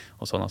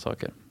och sådana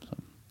saker. Så.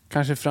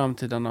 Kanske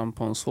framtida namn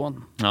på en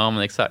son. Ja,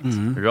 men exakt.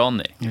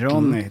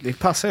 Ronnie. Det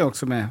passar ju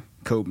också med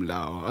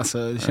Kumla och,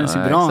 alltså, det känns ju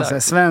bra, så här,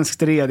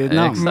 svenskt redigt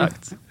namn.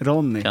 Exakt.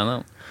 Ronnie.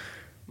 Kanon.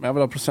 Jag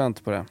vill ha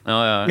procent på det.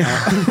 Ja. Jag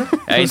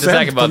är inte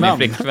säker på att min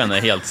flickvän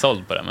är helt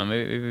såld på det, men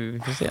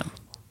vi får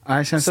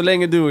se. Så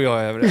länge du och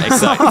jag är över det.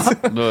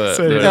 Exakt, då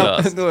är det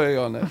löst. Då är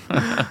jag nu.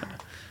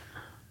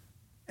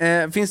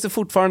 Finns det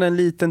fortfarande en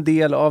liten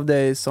del av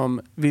dig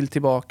som vill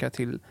tillbaka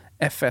till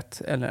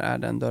F1, eller är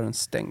den dörren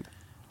stängd?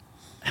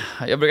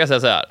 Jag brukar säga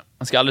så här,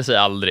 man ska aldrig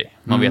säga aldrig.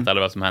 Man vet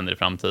aldrig vad som händer i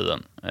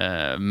framtiden.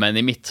 Men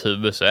i mitt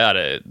huvud så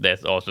är det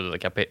ett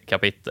avslutat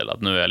kapitel,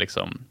 att nu är jag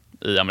liksom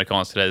i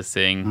amerikansk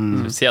racing,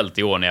 speciellt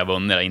i år när jag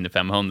vunnit Indy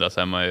 500,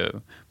 så är man ju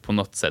på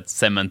något sätt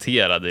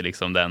cementerad i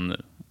liksom den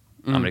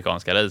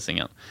amerikanska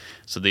racingen.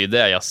 Så det är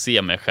det jag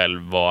ser mig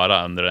själv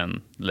vara under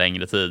en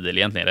längre tid, eller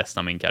egentligen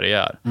resten av min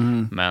karriär.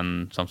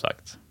 Men som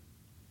sagt,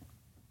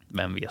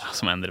 vem vet vad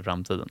som händer i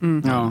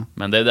framtiden.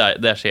 Men det är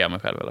där ser jag mig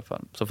själv i alla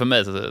fall. Så för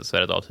mig så är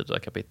det ett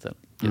avslutat kapitel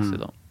just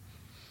idag.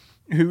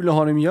 Hur vill du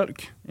ha din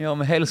mjölk? Ja,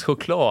 med helst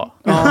choklad.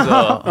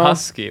 Alltså,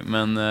 husky,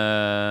 men...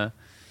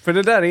 För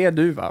det där är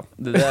du, va?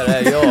 Det där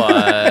är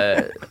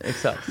jag,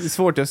 exakt. Det är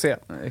svårt att se.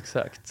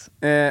 Exakt.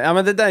 Ja,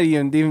 men det där är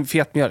ju det är en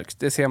fet mjölk,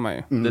 det ser man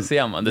ju. Det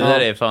ser man, det där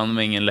är fan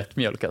med ingen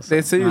lättmjölk alltså.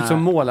 Det ser ut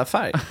som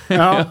målarfärg.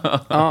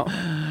 Ja.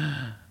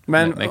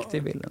 Men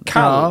mäktig bilden.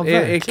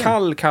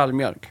 Kall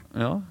mjölk.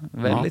 Ja,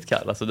 väldigt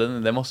kall. Alltså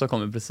den måste ha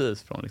kommit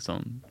precis från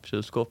liksom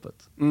kylskåpet.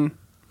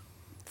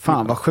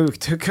 Fan vad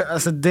sjukt.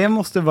 Alltså det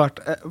måste varit...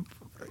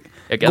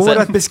 Går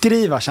det att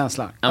beskriva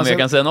känslan? Ja, men jag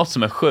kan säga något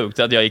som är sjukt,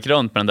 att jag gick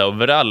runt med den där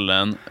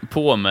overallen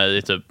på mig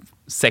i typ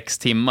 6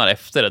 timmar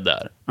efter det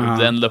där. Och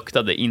den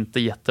luktade inte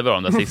jättebra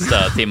de där sista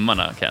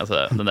timmarna, kan jag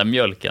säga. Den där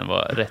mjölken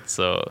var rätt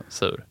så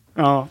sur.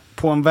 Ja,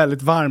 på en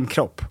väldigt varm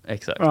kropp.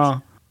 Exakt. Ja.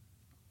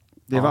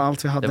 Det var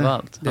allt vi hade.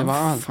 Det var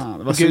allt. Fan,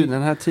 det var Gud,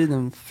 den här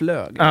tiden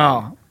flög.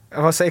 Ja.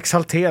 Jag var så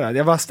exalterad.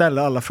 Jag bara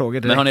ställde alla frågor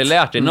direkt. Men har ni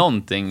lärt er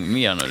någonting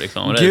mer nu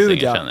liksom?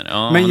 Gud,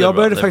 ja. Men jag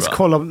började faktiskt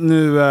kolla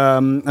nu,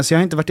 alltså jag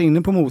har inte varit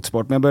inne på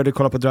motorsport, men jag började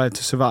kolla på Drive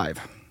to Survive.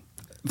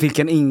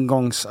 Vilken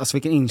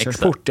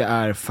inkörsport det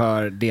är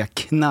för det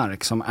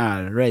knark som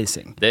är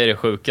racing. Det är det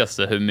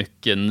sjukaste, hur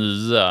mycket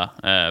nya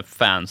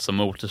fans som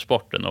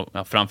motorsporten,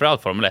 och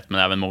framförallt Formel 1, men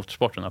även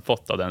motorsporten har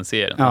fått av den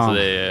serien. Ja.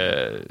 Alltså,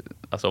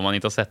 alltså om man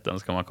inte har sett den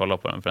så kan man kolla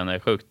på den, för den är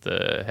sjukt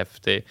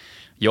häftig.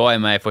 Jag är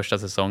med i första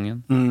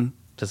säsongen.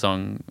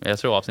 Jag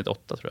tror avsnitt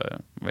 8 tror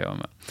jag var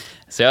med.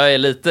 Så jag är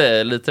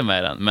lite med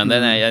i den. Men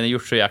den har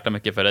gjort så jäkla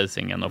mycket för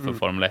racingen och för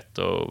Formel 1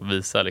 och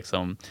visa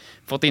liksom,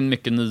 fått in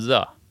mycket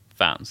nya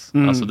fans.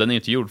 Alltså den är ju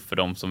inte gjord för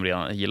de som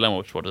redan gillar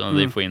motorsport, utan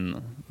det är få in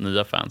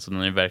nya fans, och den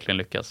har ju verkligen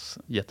lyckats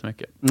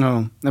jättemycket. Ja,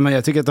 nej, men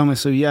jag tycker att de är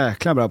så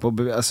jäkla bra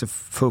på att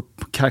få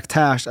upp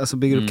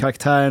bygga upp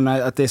karaktärerna,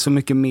 att det är så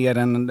mycket mer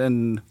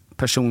än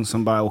person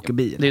som bara åker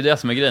bil. Det är det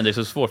som är grejen, det är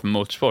så svårt med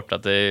motorsport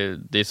att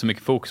det är så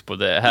mycket fokus på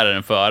det. Här är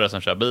en förare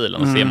som kör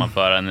bilen och ser man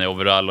föraren i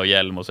overall och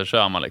hjälm och så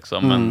kör man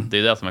liksom. Men det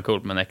är det som är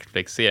coolt med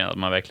Netflix-serien, att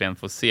man verkligen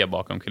får se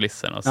bakom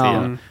kulisserna och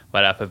se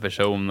vad det är för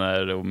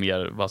personer och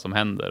mer vad som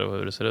händer och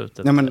hur det ser ut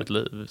ett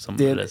liv som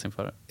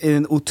racingförare. Det är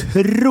en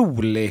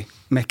otrolig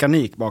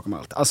mekanik bakom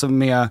allt. Alltså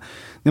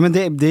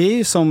det är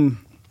ju som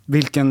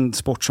vilken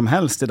sport som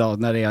helst idag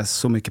när det är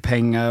så mycket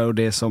pengar och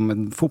det är som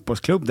en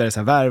fotbollsklubb där det är så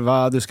här,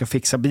 värva, du ska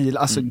fixa bil.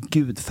 Alltså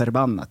gud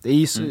förbannat. Det är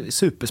ju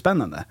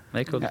superspännande.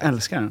 Cool. Jag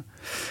älskar den.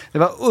 Det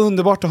var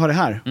underbart att ha det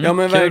här. Ja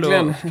men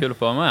verkligen. Kul att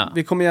få vara med.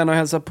 Vi kommer gärna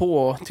hälsa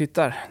på och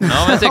tittar.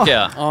 Ja men tycker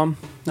jag.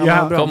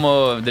 Ja, kom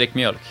och drick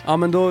mjölk. Ja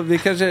men då, vi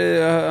kanske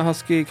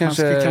Husky kan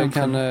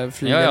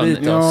flyga dit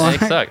oss. Ja,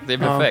 exakt. Det är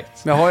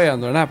perfekt. Men jag har ju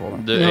ändå den här på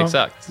mig.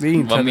 Exakt.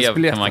 Vad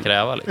mer kan man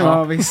kräva liksom?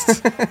 Ja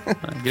visst.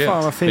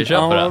 Fan vad fint. Vi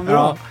köper det.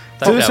 Bra.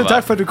 Tusen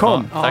tack för att du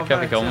kom. Tack för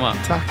att vi kom.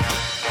 Tack.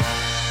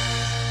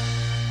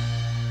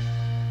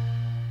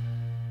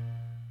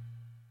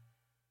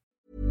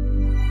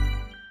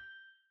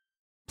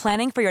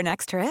 Planning for your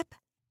next trip?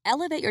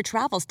 Elevate your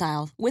travel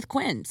style with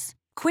Quince.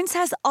 Quince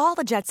has all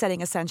the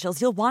jet-setting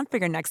essentials you'll want for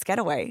your next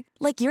getaway,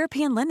 like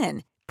European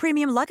linen,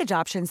 premium luggage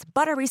options,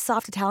 buttery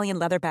soft Italian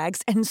leather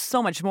bags, and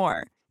so much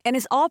more. And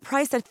is all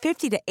priced at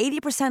 50 to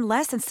 80%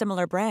 less than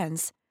similar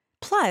brands.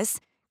 Plus,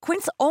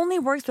 Quince only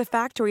works with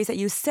factories that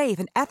use safe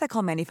and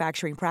ethical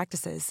manufacturing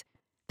practices.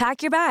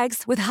 Pack your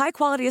bags with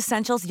high-quality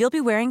essentials you'll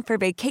be wearing for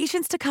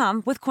vacations to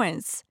come with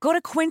Quince. Go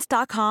to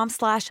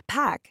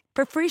quince.com/pack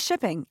for free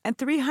shipping and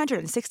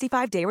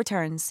 365-day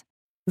returns.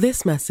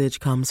 This message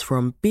comes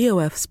from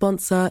BOF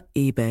sponsor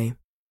eBay.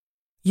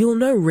 You'll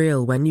know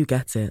real when you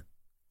get it.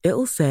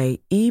 It'll say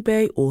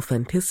eBay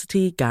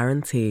Authenticity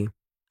Guarantee.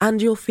 And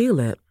you'll feel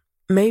it.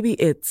 Maybe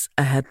it's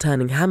a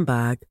head-turning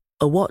handbag,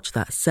 a watch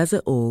that says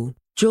it all,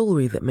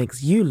 jewelry that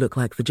makes you look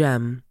like the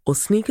gem, or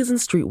sneakers and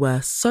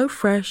streetwear so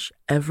fresh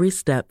every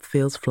step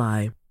feels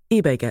fly.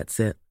 eBay gets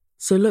it.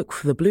 So look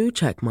for the blue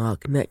check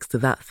mark next to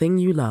that thing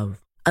you love.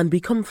 And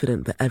be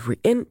confident that every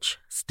inch,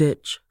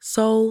 stitch,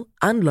 sole,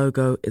 and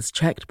logo is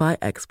checked by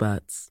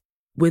experts.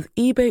 With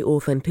eBay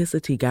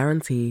Authenticity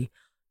Guarantee,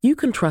 you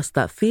can trust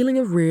that feeling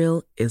of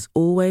real is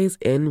always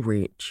in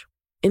reach.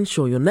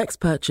 Ensure your next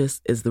purchase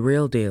is the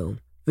real deal.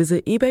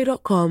 Visit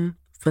ebay.com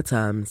for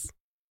terms.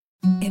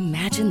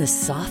 Imagine the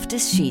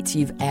softest sheets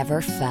you've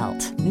ever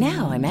felt.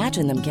 Now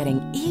imagine them getting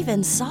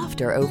even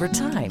softer over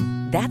time.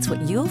 That's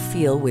what you'll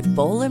feel with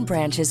Boll &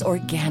 Branch's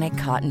organic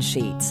cotton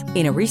sheets.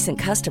 In a recent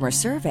customer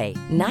survey,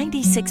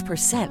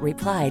 96%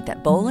 replied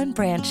that Boll &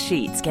 Branch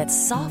sheets get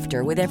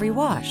softer with every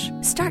wash.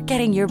 Start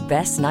getting your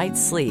best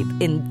night's sleep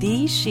in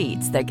these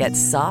sheets that get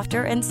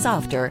softer and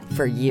softer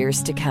for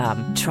years to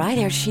come. Try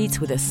their sheets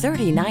with a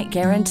 30-night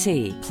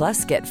guarantee.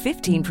 Plus, get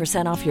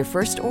 15% off your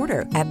first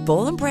order at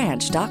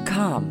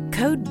bollandbranch.com.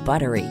 Code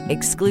BUTTERY.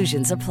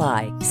 Exclusions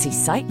apply. See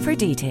site for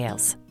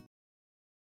details.